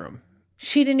bathroom.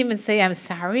 She didn't even say, I'm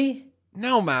sorry?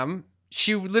 No, ma'am.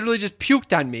 She literally just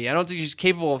puked on me. I don't think she's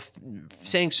capable of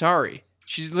saying sorry.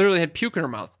 She literally had puke in her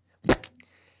mouth.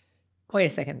 Wait a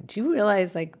second. Do you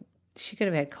realize, like, she could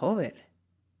have had COVID?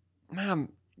 Ma'am,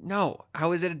 no. I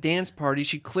was at a dance party.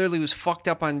 She clearly was fucked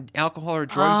up on alcohol or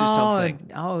drugs or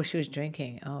something. Oh, she was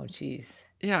drinking. Oh, jeez.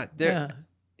 Yeah.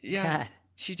 God.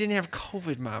 She didn't have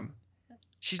COVID, Mom.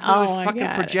 She literally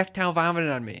fucking projectile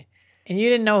vomited on me. And you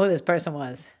didn't know who this person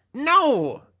was?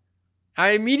 No.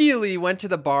 I immediately went to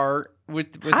the bar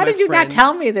with How did you not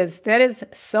tell me this? That is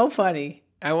so funny.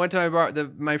 I went to my bar.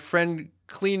 My friend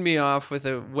cleaned me off with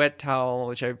a wet towel,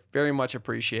 which I very much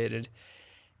appreciated.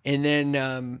 And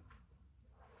then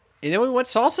we went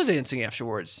salsa dancing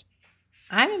afterwards.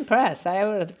 I'm impressed. I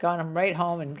would have gone right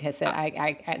home and said,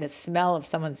 I the smell of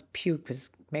someone's puke was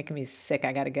making me sick.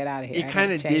 I got to get out of here. It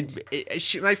kind of did.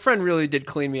 My friend really did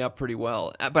clean me up pretty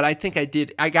well. But I think I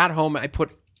did. I got home. I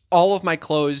put all of my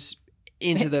clothes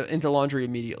into laundry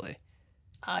immediately.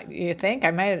 You think?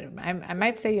 I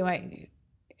might say you might.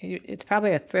 It's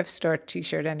probably a thrift store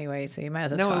T-shirt anyway, so you might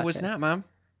as well toss it. No, it was not, Mom.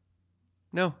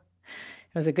 No.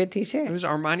 It was a good T-shirt? It was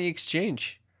Armani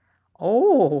Exchange.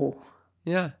 Oh.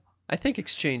 Yeah. I think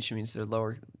Exchange means they're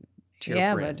lower tier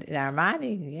brand. Yeah, but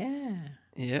Armani, yeah.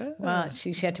 Yeah. Well,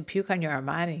 she had to puke on your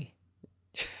Armani.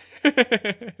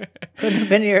 Could have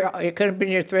been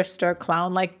your thrift store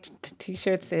clown like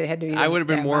T-shirts. It had to be. I would have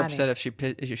been more Armani. upset if she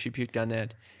puked on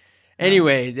that.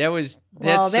 Anyway, that was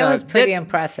pretty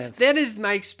impressive. That is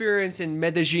my experience in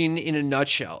Medellin in a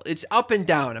nutshell. It's up and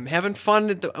down. I'm having fun.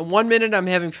 1 minute I'm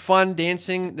having fun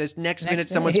dancing. This next minute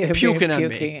someone's puking on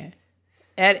me.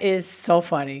 That is so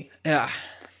funny. Yeah.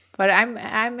 But I'm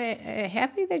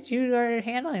happy that you are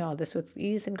handling all this with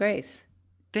ease and grace.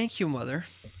 Thank you, Mother.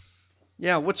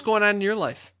 Yeah, what's going on in your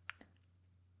life?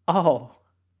 Oh,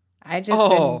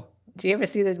 do you ever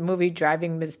see this movie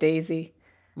Driving Miss Daisy?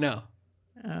 No.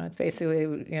 It's basically,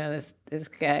 this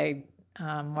guy,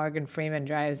 Morgan Freeman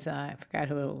drives, I forgot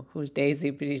who's Daisy,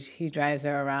 but he drives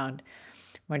her around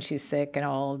when she's sick and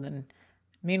old. And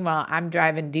meanwhile, I'm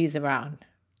driving Dee's around,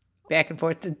 back and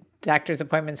forth to doctor's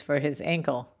appointments for his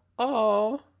ankle.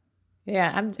 Oh.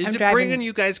 Yeah, I'm Is it driving, bringing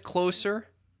you guys closer?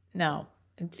 No.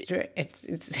 It's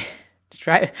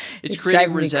creating driving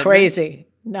me resentment? crazy.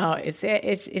 No,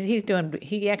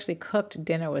 he actually cooked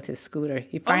dinner with his scooter.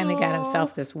 He finally got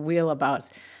himself this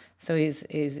wheelabout, so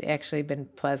he's actually been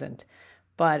pleasant.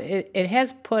 But it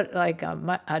has put like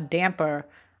a damper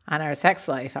on our sex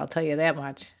life, I'll tell you that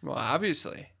much. Well,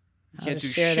 obviously. You can't do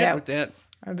shit with that.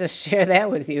 I'll just share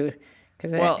that with you.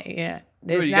 Because,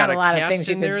 there's not a lot of things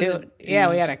you can do. Yeah,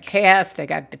 we got a cast. I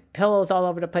got the pillows all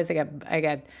over the place. I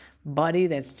got Buddy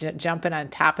that's jumping on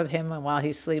top of him while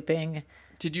he's sleeping.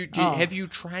 Have you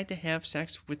tried to have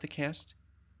sex with the cast?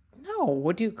 No,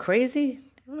 what, you crazy?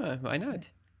 Why not?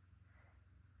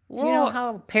 Well, you know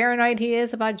how paranoid he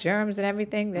is about germs and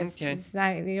everything? It's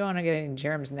not, you don't want to get any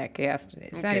germs in that cast.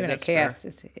 It's not even a cast.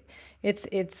 Fair. It's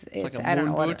like a I don't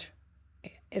moon know boot?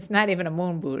 It's not even a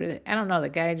moon boot. I don't know. The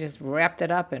guy just wrapped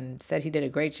it up and said he did a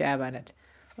great job on it.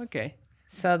 Okay.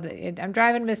 So I'm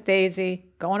driving Miss Daisy,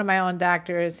 going to my own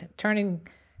doctors, turning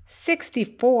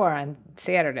 64 on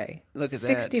Saturday. Look at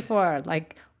 64,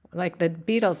 like the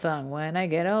Beatles song, "When I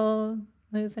Get Old,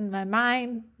 Losing My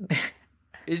Mind."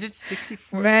 Is it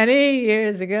 64? Many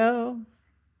years ago.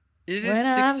 Is it when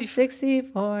 60? I'm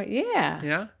 64. Yeah.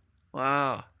 Yeah?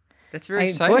 Wow. That's very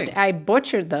exciting. I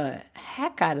butchered the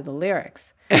heck out of the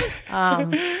lyrics.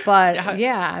 But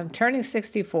yeah, I'm turning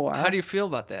 64. How do you feel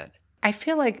about that? I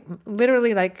feel like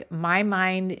literally like my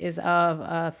mind is of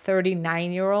a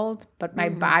 39-year-old, but my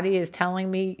body is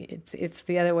telling me it's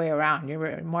the other way around.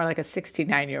 You're more like a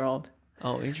 69-year-old.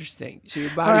 Oh, interesting. So your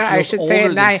body feels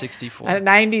older than 64. A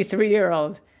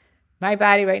 93-year-old. My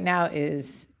body right now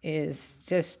is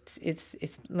just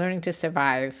it's learning to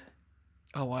survive.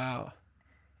 Oh wow.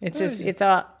 It's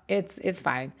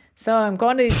fine. So I'm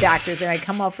going to these doctors and I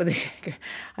come up with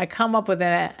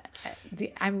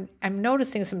I'm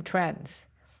noticing some trends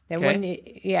that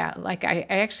I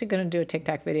actually going to do a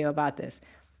TikTok video about this,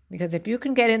 because if you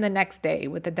can get in the next day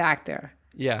with the doctor,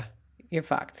 you're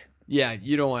fucked. Yeah,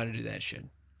 you don't want to do that shit.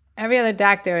 Every other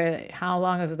doctor, how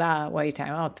long is the wait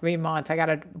time? Oh, 3 months. I got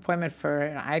an appointment for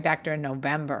an eye doctor in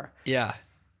November. Yeah,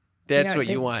 that's what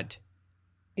you want.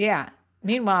 Yeah.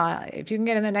 Meanwhile, if you can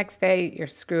get in the next day, you're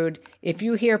screwed. If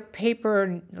you hear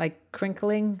paper like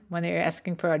crinkling when they're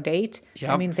asking for a date,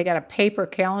 that means they got a paper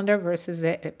calendar versus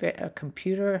a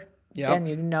computer. Yep. Then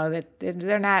you know that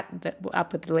they're not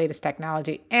up with the latest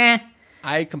technology.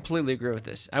 I completely agree with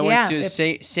this. I went to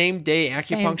a same day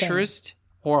acupuncturist.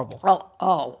 Horrible.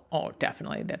 Oh,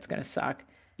 definitely. That's going to suck.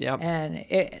 Yep. And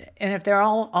if they're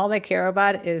all they care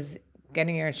about is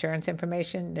getting your insurance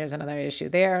information, there's another issue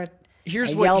there.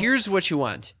 Here's what you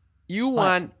want. You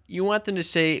want them to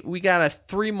say, we got a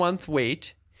 3-month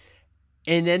wait,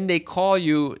 and then they call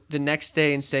you the next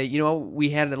day and say, we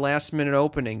had a last minute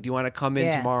opening. Do you want to come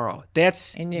in tomorrow?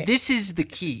 This is the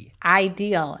key.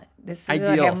 Ideal. This is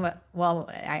ideal.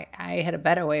 I had a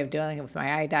better way of dealing with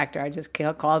my eye doctor. I just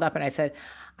called up and I said,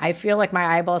 I feel like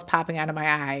my eyeball's popping out of my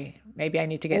eye. Maybe I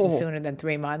need to get in sooner than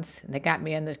 3 months. And they got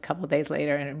me in a couple of days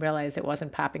later and realized it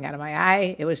wasn't popping out of my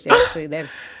eye. It was actually the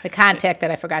contact that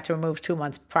I forgot to remove 2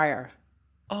 months prior.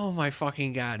 Oh my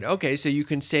fucking God. Okay, so you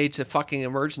can say it's a fucking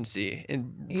emergency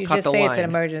and you cut just the say line. It's an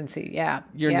emergency. Yeah.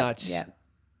 You're nuts. Yeah.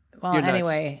 Well,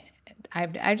 anyway,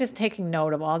 I'm just taking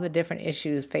note of all the different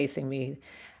issues facing me.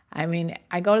 I mean,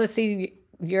 I go to see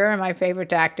you're my favorite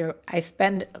doctor. I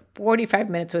spend 45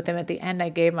 minutes with him. At the end, I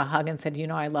gave him a hug and said,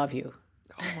 I love you.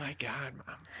 Oh my God,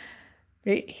 Mom.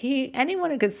 Anyone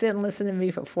who could sit and listen to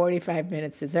me for 45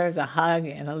 minutes deserves a hug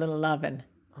and a little loving.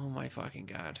 Oh my fucking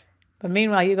God. But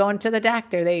meanwhile, you go into the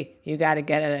doctor, you got to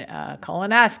get a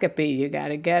colonoscopy, you got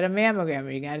to get a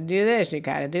mammogram, you got to do this, you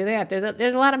got to do that.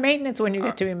 There's a lot of maintenance when you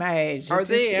get to be my age. Are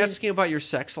they asking about your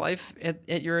sex life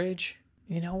at your age?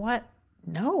 You know what?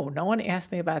 No one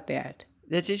asked me about that.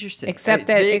 That's interesting. Except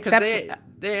they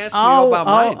asked me about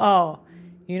mine. Oh,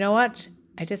 you know what?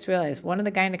 I just realized one of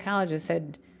the gynecologists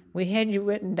said we had you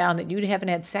written down that you haven't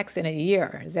had sex in a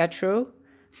year. Is that true?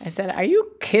 I said, are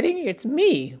you kidding? It's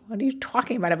me. What are you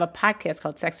talking about? I have a podcast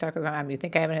called Sex Talk with My Mom. Do you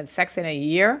think I haven't had sex in a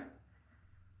year?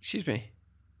 Excuse me.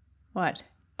 What?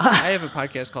 I have a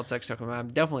podcast called Sex Talk with My Mom.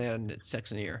 Definitely had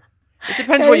sex in a year. It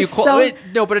depends what you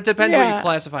no, but it depends what you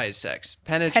classify as sex.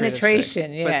 Penetration,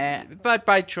 sex. yeah. But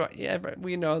by choice, yeah,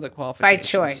 we know the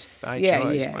qualifications.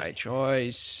 By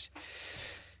choice.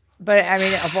 But I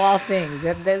mean, of all things,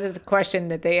 that is a question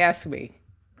that they ask me.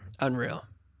 Unreal.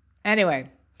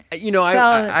 Anyway,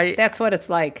 I that's what it's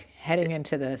like heading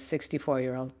into the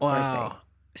 64-year-old birthday.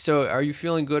 So, are you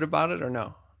feeling good about it or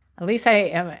no? At least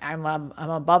I'm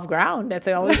above ground. That's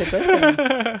always a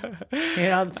good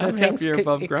thing. I'm happier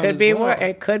above ground.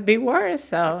 It could be worse.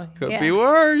 So could be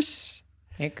worse.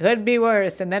 It could be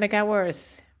worse, and then it got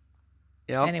worse.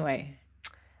 Yeah. Anyway,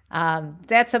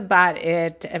 that's about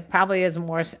it. It probably is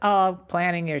more.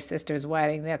 Planning your sister's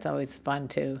wedding. That's always fun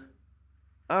too.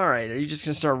 All right. Are you just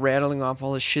gonna start rattling off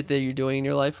all the shit that you're doing in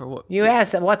your life, or what? You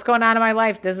asked, what's going on in my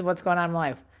life? This is what's going on in my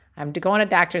life. I'm going to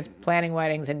doctors, planning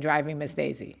weddings, and driving Miss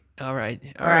Daisy. All right.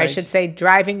 I should say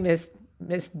driving Miss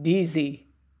Deezy.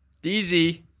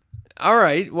 Deezy. All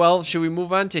right. Well, should we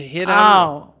move on to hit on?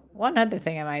 Oh, one other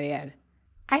thing I might add.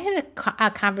 I had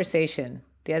a conversation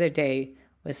the other day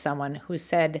with someone who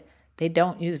said they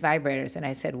don't use vibrators. And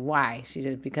I said, why? She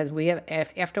said, because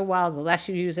after a while, the less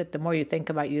you use it, the more you think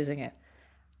about using it.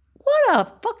 What a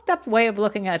fucked up way of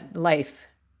looking at life.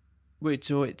 Wait,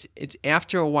 so it's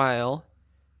after a while.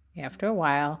 After a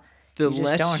while. The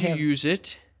less you use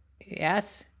it.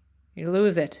 Yes, you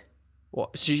lose it.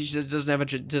 Well, she just doesn't have a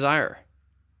desire.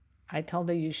 I told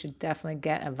her you should definitely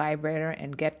get a vibrator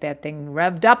and get that thing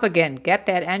revved up again. Get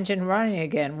that engine running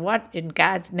again. What in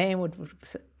God's name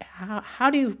how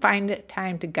do you find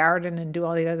time to garden and do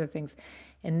all these other things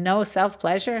and no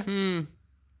self-pleasure?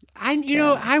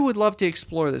 I would love to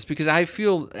explore this because I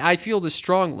feel this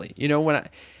strongly.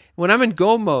 When I'm in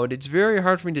go mode, it's very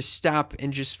hard for me to stop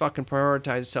and just fucking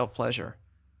prioritize self-pleasure.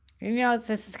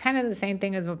 It's kind of the same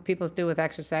thing as what people do with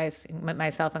exercise,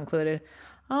 myself included.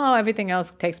 Oh, everything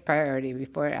else takes priority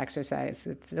before exercise.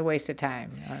 It's a waste of time.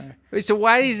 So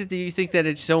why is it that you think that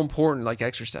it's so important, like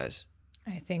exercise?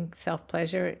 I think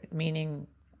self-pleasure, meaning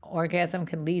orgasm,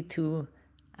 can lead to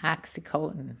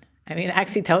oxytocin.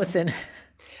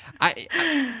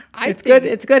 It's good.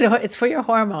 It's good. It's for your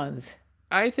hormones.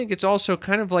 I think it's also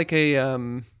kind of like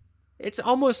it's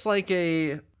almost like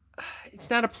it's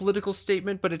not a political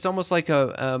statement, but it's almost like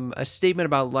a statement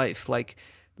about life. Like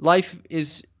life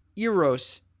is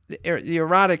eros. The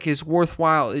erotic is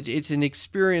worthwhile. It's an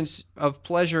experience of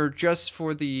pleasure just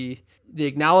for the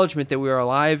acknowledgement that we are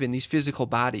alive in these physical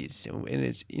bodies. And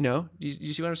it's, do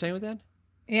you see what I'm saying with that?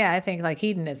 Yeah, I think like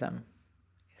hedonism.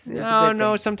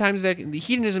 No. Sometimes the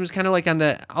hedonism is kind of like on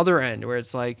the other end where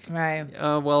it's like, right.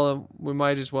 We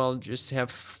might as well just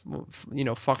have,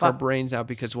 fuck our brains out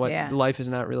because life is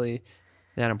not really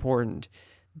that important.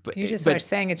 But you just are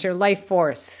saying it's your life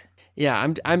force.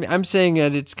 Yeah, I'm saying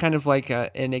that it's kind of like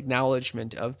an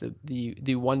acknowledgement of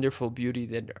the wonderful beauty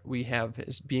that we have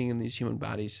as being in these human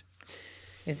bodies.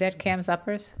 Is that Cam's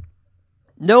uppers?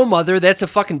 No, mother, that's a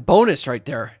fucking bonus right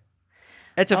there.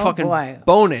 That's a fucking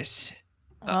bonus.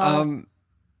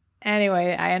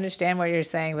 Anyway, I understand what you're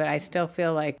saying, but I still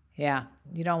feel like,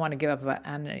 you don't want to give up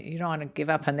on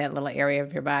that little area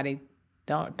of your body.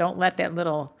 Don't let that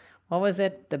little, what was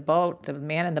it? The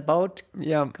man in the boat?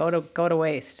 Yeah. Go to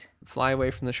waste. Fly away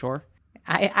from the shore.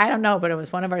 I don't know, but it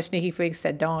was one of our sneaky freaks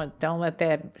that don't let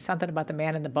that, something about the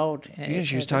man in the boat. Yeah,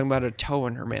 she was talking about a toe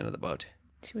in her man in the boat.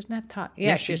 She was not talking.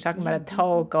 Yeah, she was talking about a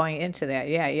toe going into that.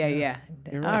 Yeah.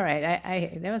 You're right. All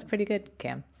right. That was pretty good,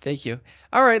 Cam. Thank you.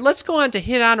 All right, let's go on to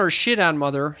hit on or shit on,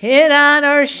 mother. Hit on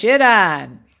or shit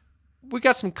on. We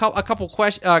got a couple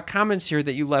comments here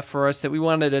that you left for us that we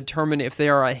want to determine if they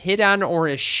are a hit on or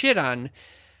a shit on.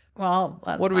 Well,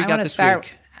 what do we got this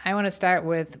week? I want to start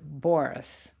with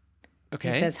Boris.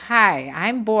 Okay. He says, "Hi,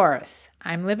 I'm Boris.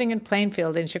 I'm living in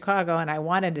Plainfield in Chicago, and I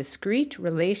want a discreet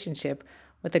relationship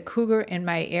with a cougar in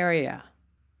my area."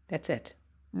 That's it.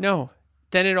 No.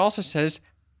 Then it also says,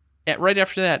 right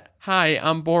after that, "Hi,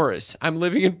 I'm Boris. I'm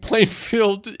living in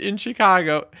Plainfield in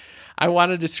Chicago. I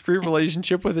want a discreet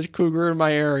relationship with a cougar in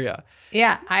my area."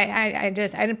 Yeah, I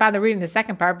didn't bother reading the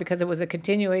second part because it was a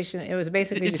continuation. It was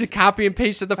basically it's a copy and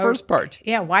paste of the first part.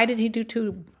 Yeah, why did he do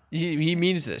two? He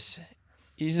means this.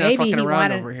 He's not fucking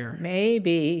around over here.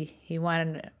 Maybe he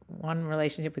wanted one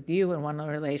relationship with you and one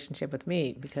relationship with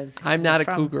me because I'm not a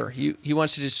cougar. He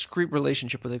wants a discreet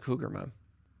relationship with a cougar, Mom.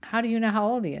 How do you know how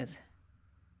old he is?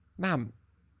 Mom,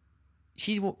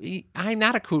 I'm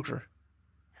not a cougar.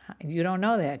 You don't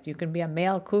know that. You can be a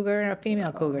male cougar or a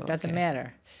female cougar. It doesn't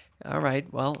matter. All right.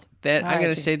 Well, I'm going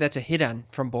to say that's a hit on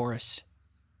from Boris.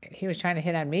 He was trying to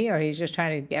hit on me, or he's just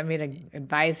trying to get me to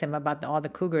advise him about all the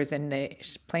cougars in the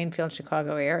Plainfield,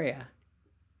 Chicago area.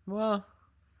 Well,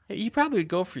 he probably would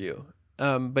go for you,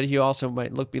 but he also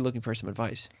might be looking for some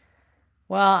advice.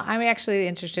 Well, I'm actually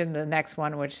interested in the next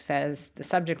one, which says the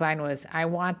subject line was, I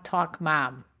want talk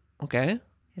mom. Okay.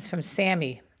 It's from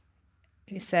Sammy.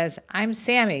 He says, I'm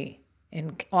Sammy,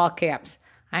 in all caps.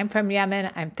 I'm from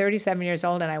Yemen. I'm 37 years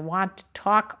old, and I want to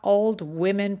talk old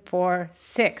women for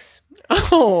 6.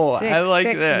 Oh, I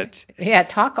like that. Yeah,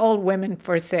 talk old women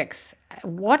for 6.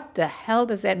 What the hell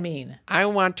does that mean? I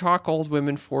want to talk old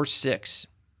women for 6.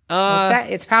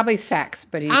 It's probably sex,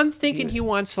 but I'm thinking he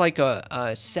wants like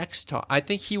a sex talk. I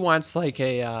think he wants like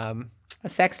a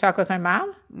sex talk with my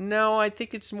mom? No, I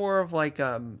think it's more of like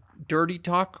dirty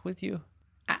talk with you.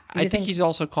 I think he's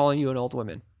also calling you an old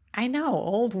woman. I know,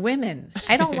 old women.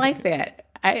 I don't like that.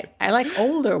 I like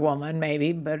older woman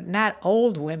maybe, but not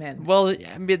old women. Well,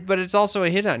 but it's also a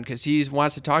hit on because he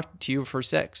wants to talk to you for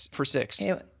 6.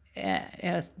 It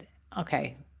was,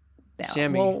 okay.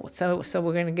 Sammy. Well, so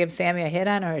we're going to give Sammy a hit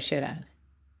on or a shit on?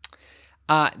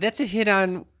 That's a hit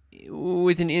on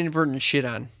with an inadvertent shit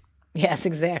on. Yes,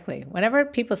 exactly. Whenever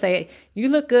people say, you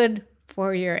look good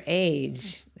for your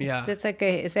age, it's like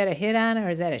is that a hit on or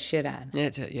is that a shit on?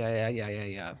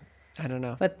 Yeah. I don't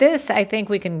know. But this, I think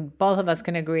both of us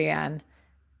can agree on.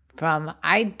 From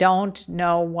I don't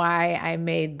know why I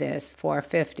made this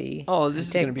 $4.50. Oh, this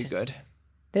is going to be good.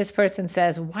 This person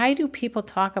says, why do people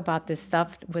talk about this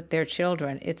stuff with their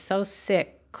children? It's so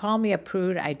sick. Call me a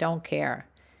prude. I don't care.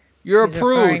 You're He's a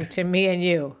prude. Referring to me and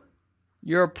you.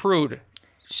 You're a prude.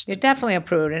 You're definitely a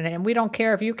prude, and we don't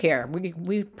care if you care.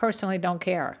 We personally don't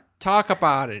care. Talk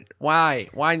about it. Why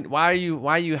are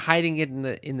you hiding it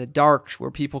in the dark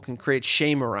where people can create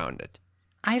shame around it?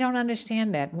 I don't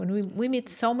understand that. When we meet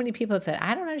so many people that said,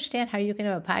 I don't understand how you can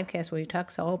have a podcast where you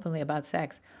talk so openly about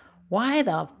sex. Why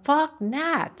the fuck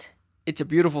not? It's a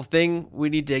beautiful thing. We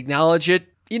need to acknowledge it.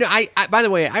 You know, I by the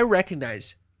way, I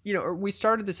recognize, we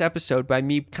started this episode by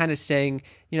me kind of saying,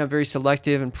 I'm very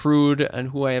selective and prude on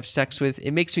who I have sex with.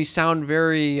 It makes me sound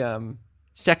very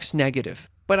sex negative.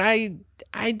 But I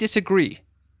disagree,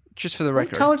 just for the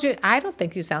record. I told you, I don't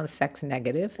think you sound sex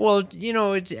negative. Well, I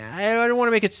don't want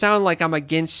to make it sound like I'm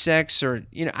against sex or,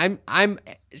 I'm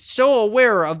so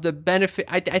aware of the benefit.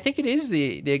 I think it is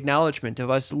the acknowledgement of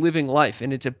us living life,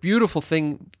 and it's a beautiful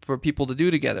thing for people to do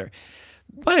together.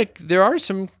 But there are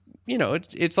some,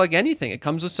 it's like anything. It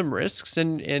comes with some risks,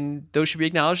 and those should be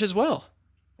acknowledged as well.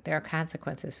 There are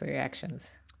consequences for your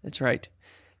actions. That's right.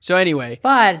 So anyway,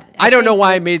 but I don't know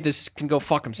why I made this can go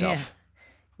fuck himself. Yeah.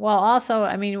 Well, also,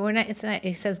 I mean, it's not,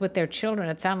 he says with their children,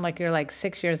 it sounded like you're like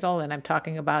 6 years old, and I'm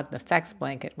talking about the sex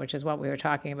blanket, which is what we were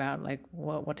talking about, like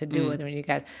what to do with when you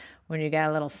got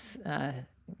a little,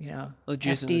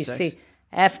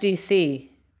 FDC,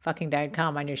 fucking dried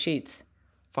cum on your sheets.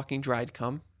 Fucking dried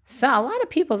cum. So a lot of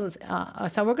people,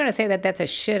 so we're going to say that's a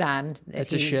shit on.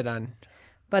 That's a shit on.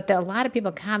 But a lot of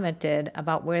people commented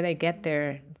about where they get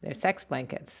their sex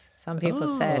blankets. Some people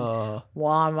said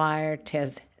Walmart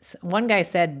has. One guy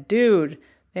said, "Dude,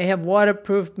 they have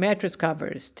waterproof mattress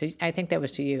covers." I think that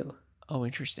was to you. Oh,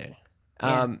 interesting.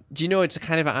 Yeah. Do you know it's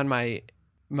kind of on my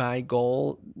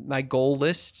goal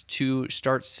list to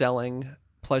start selling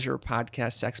pleasure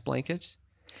podcast sex blankets?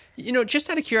 Just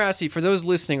out of curiosity, for those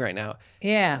listening right now.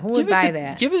 Yeah, who would buy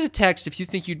that? Give us a text if you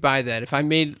think you'd buy that. If I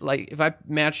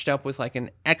matched up with like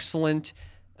an excellent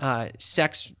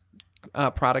sex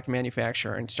product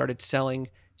manufacturer and started selling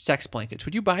sex blankets,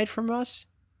 would you buy it from us?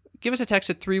 Give us a text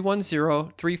at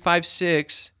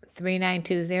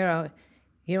 310-356-3920.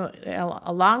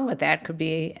 Along with that could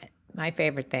be my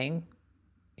favorite thing.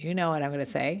 You know what I'm going to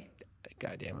say.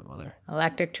 God damn it, mother.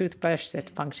 Electric toothbrush that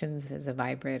functions as a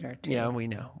vibrator, too. Yeah, we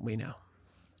know.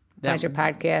 Pleasure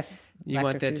podcast. You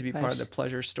want that to be part of the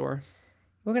pleasure store?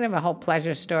 We're going to have a whole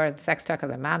pleasure store, the sex talk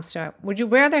with my mom store. Would you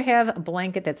rather have a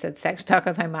blanket that said sex talk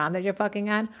with my mom that you're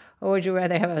fucking on? Or would you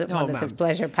rather have one that says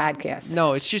pleasure podcast?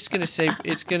 No, it's just going to say,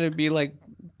 it's going to be like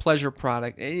pleasure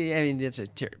product. I mean, it's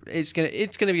going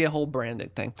to be a whole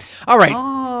branded thing. All right.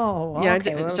 Oh, okay. Yeah,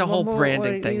 it's a whole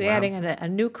branding thing. You're adding a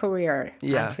new career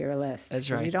onto your list. That's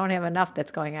right. You don't have enough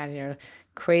that's going on in your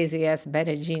crazy-ass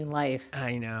Betadine life.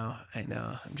 I know.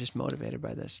 I'm just motivated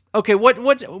by this. Okay,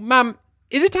 what's Mom,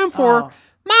 is it time for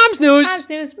Mom's News?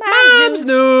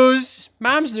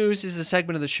 Mom's News is a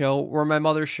segment of the show where my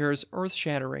mother shares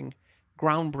earth-shattering,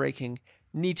 groundbreaking,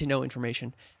 need-to-know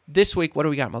information. This week, what do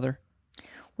we got, Mother?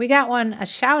 We got a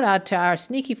shout out to our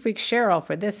sneaky freak Cheryl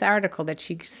for this article that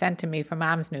she sent to me from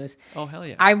Mom's News. Oh, hell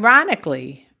yeah.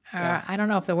 Ironically, I don't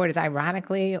know if the word is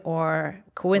ironically or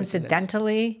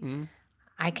coincidentally,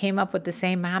 I came up with the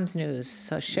same Mom's News.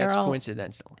 So Cheryl. That's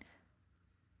coincidental.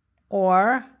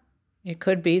 Or it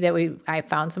could be that I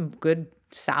found some good,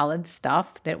 solid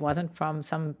stuff that wasn't from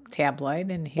some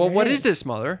tabloid. And here what is this,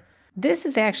 Mother? This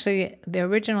is actually the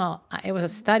original. It was a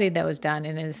study that was done,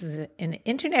 and this is an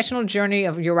international journey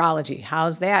of urology.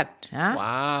 How's that? Huh?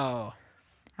 Wow.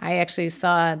 I actually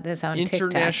saw this on TikTok.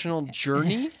 International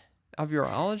Journey of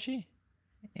Urology?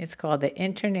 It's called the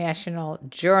International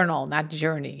Journal, not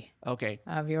Journey. Okay.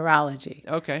 Of Urology.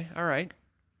 Okay. All right.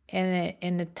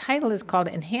 And the title is called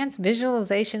Enhanced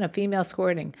Visualization of Female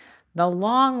Squirting, the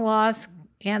long lost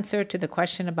answer to the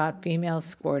question about female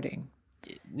squirting.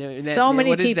 So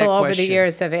many people over the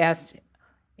years have asked,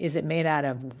 is it made out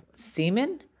of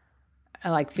semen?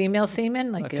 Like female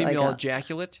semen? Like female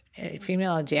ejaculate?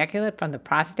 Female ejaculate from the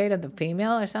prostate of the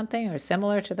female or something? Or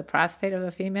similar to the prostate of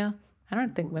a female? I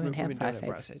don't think women have prostates. Don't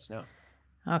have prostates, no.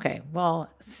 Okay, well,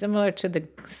 similar to the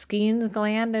Skene's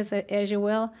gland, as you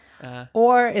will,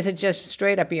 or is it just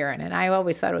straight up urine? And I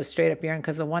always thought it was straight up urine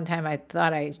because the one time I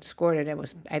thought I squirted,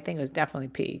 I think it was definitely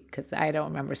pee because I don't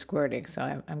remember squirting, so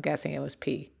I'm guessing it was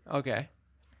pee. Okay.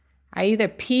 I either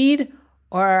peed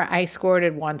or I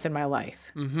squirted once in my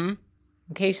life. Mm-hmm.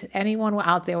 In case anyone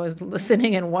out there was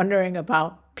listening and wondering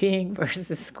about peeing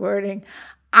versus squirting,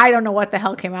 I don't know what the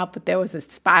hell came out, but there was a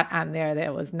spot on there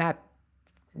that was not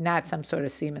some sort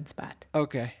of semen spot.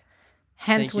 Okay.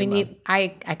 Hence, I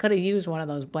could have used one of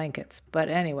those blankets. But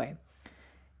anyway,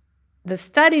 the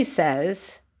study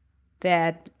says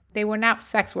that they were not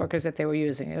sex workers that they were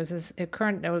using. It was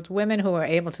women who were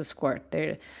able to squirt.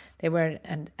 A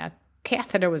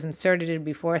catheter was inserted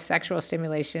before sexual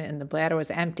stimulation and the bladder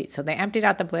was emptied. So they emptied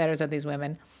out the bladders of these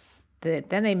women.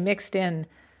 Then they mixed in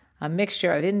a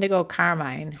mixture of indigo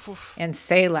carmine and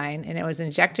saline, and it was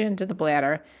injected into the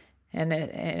bladder. And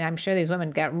I'm sure these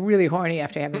women got really horny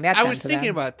after having that done to them. I was thinking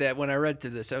about that when I read through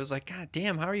this. I was like, God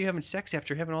damn, how are you having sex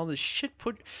after having all this shit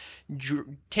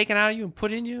taken out of you and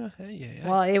put in you?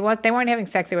 Well, they weren't having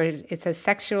sex. It's a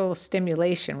sexual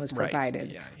stimulation was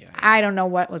provided. Right. Yeah. I don't know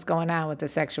what was going on with the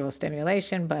sexual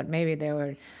stimulation, but maybe they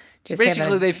were just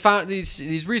basically they found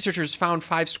these researchers found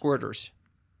 5 squirters.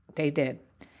 They did.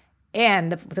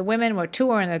 And the women were 2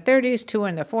 were in their 30s, 2 were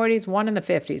in their 40s, 1 in the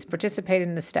 50s, participated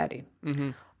in the study.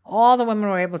 Mm-hmm. All the women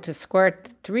were able to squirt.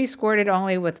 3 squirted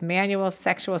only with manual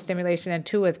sexual stimulation and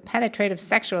 2 with penetrative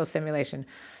sexual stimulation.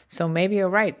 So maybe you're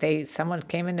right. Someone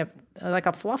came in like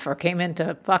a fluffer came in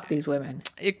to fuck these women.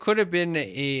 It could have been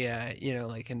inserting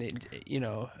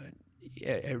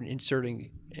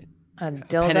a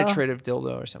dildo? Penetrative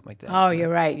dildo or something like that. Oh, you're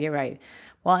right.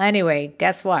 Well, anyway,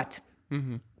 guess what?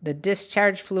 Mm-hmm. The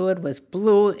discharge fluid was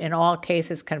blue in all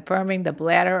cases, confirming the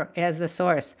bladder as the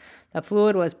source. The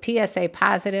fluid was PSA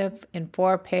positive in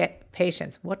 4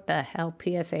 patients. What the hell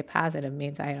PSA positive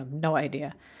means, I have no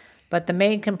idea. But the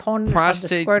main component of the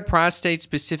squirt...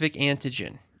 Prostate-specific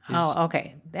antigen. Oh,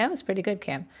 okay. That was pretty good,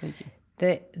 Cam. Thank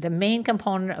you. The main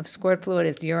component of squirt fluid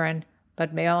is urine,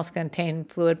 but may also contain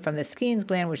fluid from the Skene's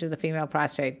gland, which is the female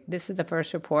prostate. This is the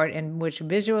first report in which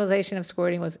visualization of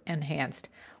squirting was enhanced.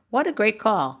 What a great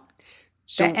call.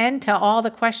 The end to all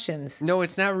the questions. No,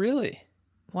 it's not really.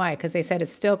 Why? Because they said it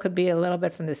still could be a little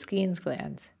bit from the Skene's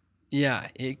glands. Yeah,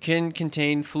 it can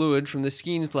contain fluid from the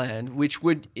Skene's gland, which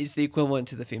is the equivalent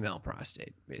to the female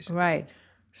prostate, basically. Right.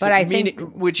 So, but I think...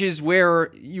 Which is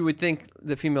where you would think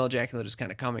the female ejaculate is kind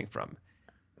of coming from.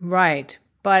 Right.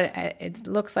 But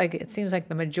it seems like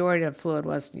the majority of fluid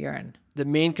was urine. The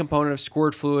main component of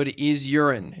squirt fluid is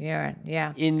urine. Urine,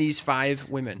 yeah. In these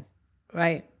 5 women.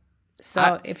 Right.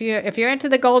 So if you're into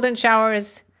the golden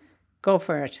showers, go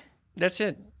for it. That's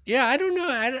it. Yeah, I don't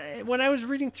know. When I was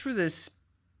reading through this,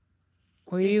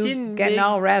 were you getting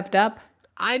all revved up?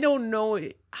 I don't know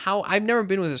how. I've never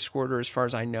been with a squirter, as far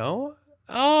as I know.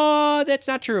 Oh, that's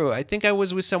not true. I think I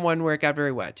was with someone where it got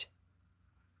very wet.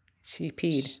 She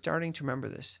peed. Starting to remember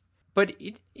this. But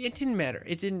it didn't matter.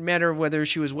 It didn't matter whether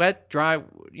she was wet, dry,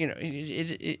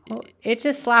 it's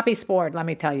just sloppy sport, let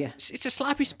me tell you. It's a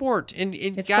sloppy sport. And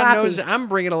God sloppy. knows I'm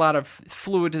bringing a lot of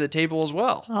fluid to the table as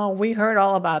well. Oh, we heard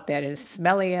all about that. It's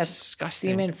smelly-ass, disgusting,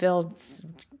 semen-filled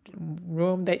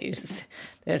room that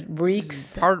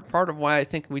reeks. Part of why I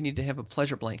think we need to have a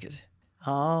pleasure blanket.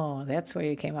 Oh, that's where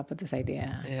you came up with this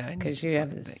idea. Yeah, because you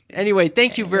have this. Anyway,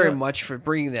 thank you very much for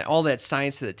bringing all that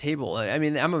science to the table. I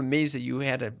mean, I'm amazed that you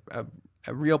had a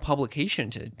real publication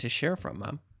to share from,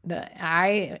 Mom.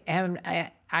 I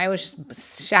was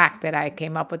shocked that I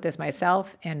came up with this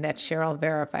myself and that Cheryl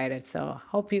verified it. So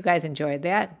hope you guys enjoyed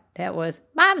that. That was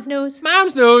Mom's News.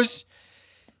 Mom's News.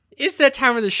 It's that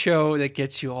time of the show that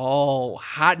gets you all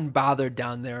hot and bothered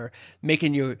down there,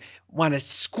 making you want to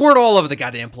squirt all over the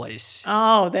goddamn place.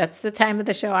 Oh, that's the time of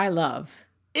the show I love.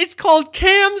 It's called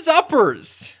Cam's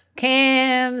Uppers.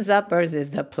 Cam's Uppers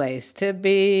is the place to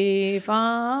be.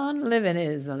 Fun living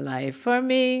is the life for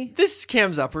me. This is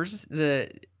Cam's Uppers, the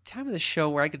time of the show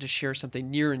where I get to share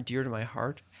something near and dear to my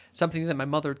heart, something that my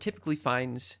mother typically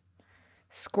finds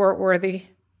Squirt-worthy.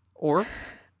 or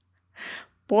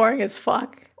Boring as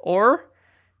fuck. or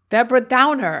Deborah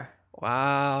Downer.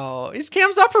 wow, it's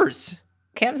Cam's Uppers.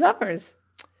 Cam's Uppers.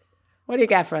 What do you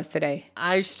got for us today?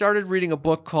 I started reading a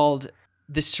book called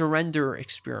The Surrender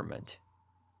Experiment.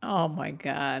 Oh my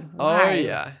God. Why? Oh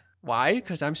yeah. Why?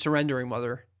 Because I'm surrendering,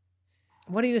 Mother.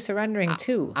 What are you surrendering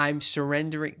to? I'm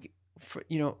surrendering. For,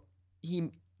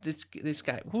 this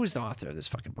guy. Who is the author of this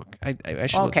fucking book? I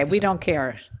should. Okay, we don't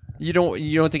care. You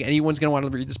don't think anyone's gonna want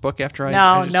to read this book after I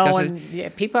No discuss one. it? Yeah,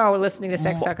 people are listening to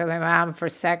Sex Talk with My Mom for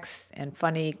sex and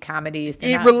funny comedies.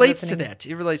 They're It not relates to listening- that.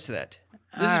 It relates to that.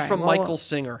 This All is right, from well, Michael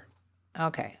Singer.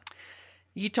 Okay.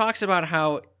 He talks about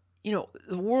how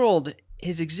the world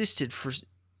has existed for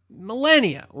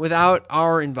millennia without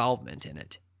our involvement in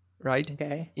it, right?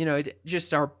 Okay.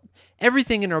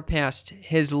 Everything in our past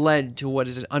has led to what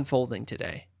is unfolding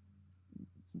today.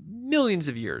 Millions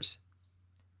of years.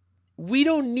 We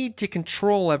don't need to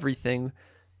control everything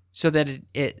so that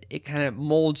it kind of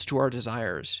molds to our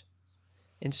desires.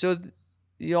 And so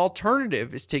the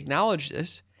alternative is to acknowledge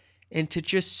this and to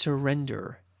just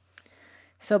surrender.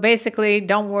 So basically,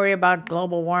 don't worry about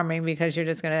global warming because you're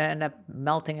just going to end up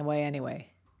melting away anyway.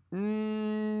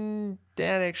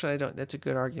 That's a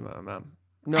good argument, Mom.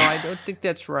 No, I don't think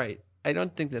that's right.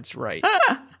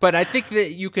 But I think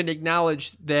that you can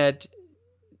acknowledge that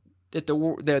the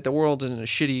world is in a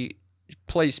shitty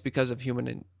place because of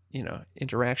human,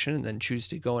 interaction, and then choose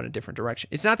to go in a different direction.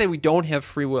 It's not that we don't have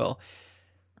free will.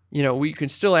 We can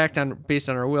still act based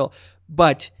on our will,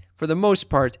 but for the most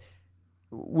part,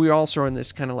 we're also on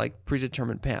this kind of like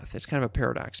predetermined path. It's kind of a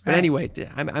paradox. But anyway,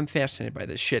 I'm fascinated by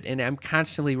this shit, and I'm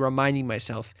constantly reminding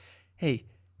myself, hey,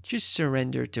 just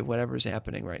surrender to whatever's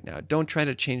happening right now. Don't try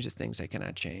to change the things I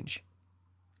cannot change.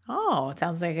 Oh, it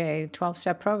sounds like a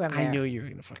 12-step program there. I knew you were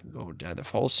going to fucking go down the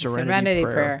whole serenity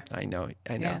prayer. I know.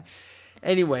 Yeah.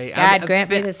 Anyway. God grant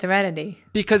me the serenity.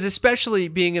 Because especially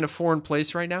being in a foreign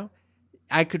place right now,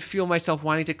 I could feel myself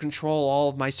wanting to control all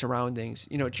of my surroundings,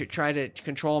 try to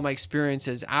control my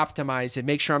experiences, optimize it,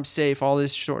 make sure I'm safe, all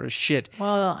this sort of shit.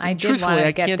 Well, Truthfully,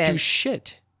 I can't do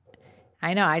shit.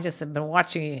 I know. I just have been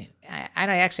watching. I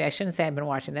know. Actually, I shouldn't say I've been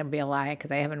watching. That'd be a lie because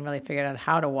I haven't really figured out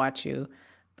how to watch you.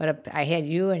 But I had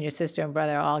you and your sister and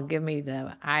brother all give me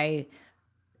the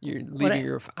You're leaving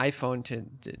your iPhone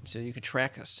so you can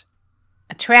track us.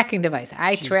 A tracking device.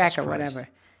 Jesus track or Christ. whatever.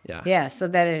 Yeah. Yeah. So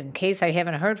that in case I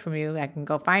haven't heard from you, I can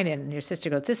go find it. And your sister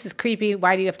goes, "This is creepy.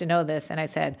 Why do you have to know this?" And I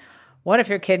said, "What if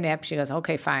you're kidnapped?" She goes,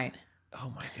 "Okay, fine."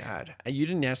 Oh my God. You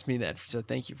didn't ask me that, so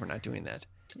thank you for not doing that.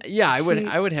 Yeah, I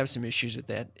would have some issues with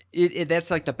that.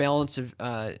 That's like the balance of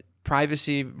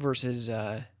privacy versus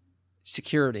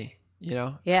security,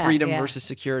 Yeah, freedom yeah. versus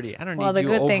security. I don't Well, need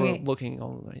the you good thing- overlooking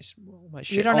all my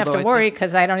shit. You don't have Although to worry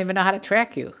because I don't even know how to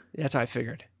track you. That's how I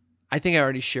figured. I think I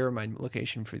already shared my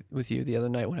location with you the other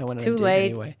night when I went on a too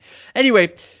date late.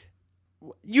 Anyway,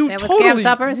 you That was totally... Cam's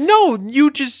Uppers? No, you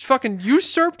just fucking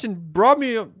usurped and brought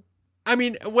me... I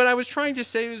mean, what I was trying to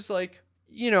say was like,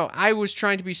 I was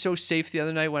trying to be so safe the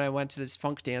other night when I went to this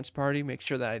funk dance party, make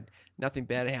sure that nothing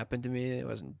bad happened to me. I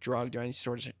wasn't drugged or any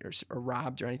sort of, or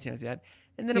robbed or anything like that.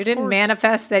 And then You didn't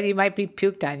manifest that you might be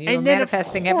puked on. You were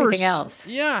manifesting everything else.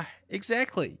 Yeah,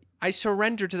 exactly. I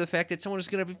surrendered to the fact that someone is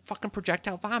going to fucking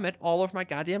projectile vomit all over my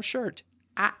goddamn shirt.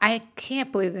 I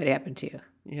can't believe that happened to you.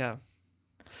 Yeah.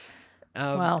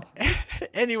 Well,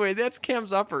 anyway, that's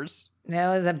Cam's Uppers. that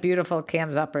was a beautiful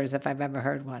Cam's Uppers if I've ever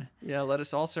heard one. Yeah, let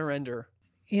us all surrender.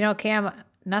 Cam,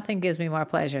 nothing gives me more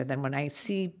pleasure than when I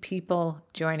see people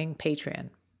joining Patreon.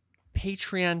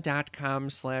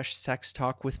 Patreon.com/sex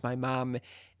talk with my mom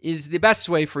is the best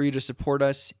way for you to support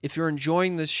us. If you're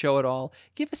enjoying this show at all,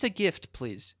 give us a gift,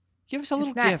 please. Give us a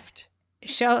little gift.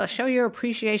 Show your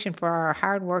appreciation for our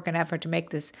hard work and effort to make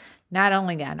this not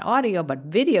only on audio, but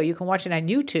video. You can watch it on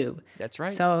YouTube. That's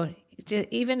right. So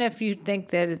even if you think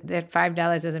that $5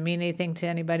 doesn't mean anything to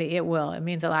anybody, it will. It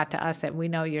means a lot to us that we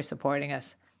know you're supporting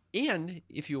us. And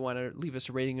if you want to leave us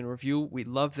a rating and review, we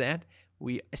love that.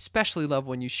 We especially love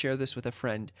when you share this with a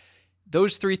friend.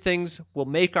 Those three things will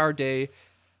make our day.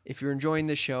 If you're enjoying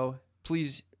this show,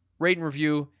 please rate and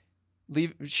review,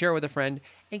 share with a friend,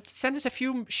 and send us a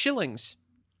few shillings.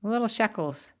 Little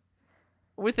shekels.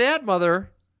 With that,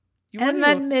 Mother,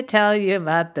 let me tell you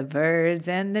about the birds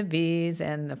and the bees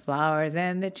and the flowers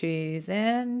and the trees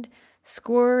and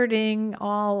squirting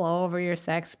all over your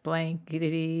sex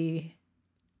blankety.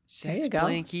 Sex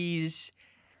blankies.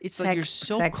 It's like you're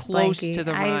so close to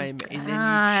the rhyme, and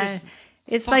then you just.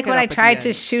 It's like when I tried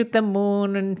to shoot the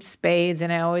moon in spades,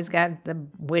 and I always got the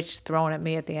witch thrown at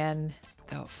me at the end.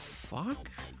 The fuck?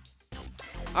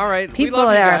 All right. People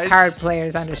that are card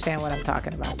players understand what I'm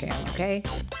talking about, Cam, okay?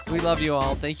 We love you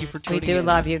all. Thank you for tuning in. We do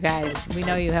love you guys. We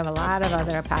know you have a lot of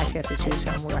other podcasts to choose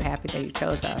from. We're happy that you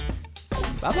chose us.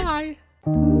 Bye-bye.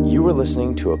 You were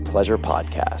listening to a Pleasure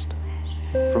Podcast.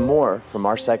 For more from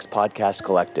our Sex Podcast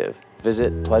Collective,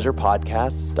 visit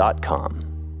pleasurepodcasts.com.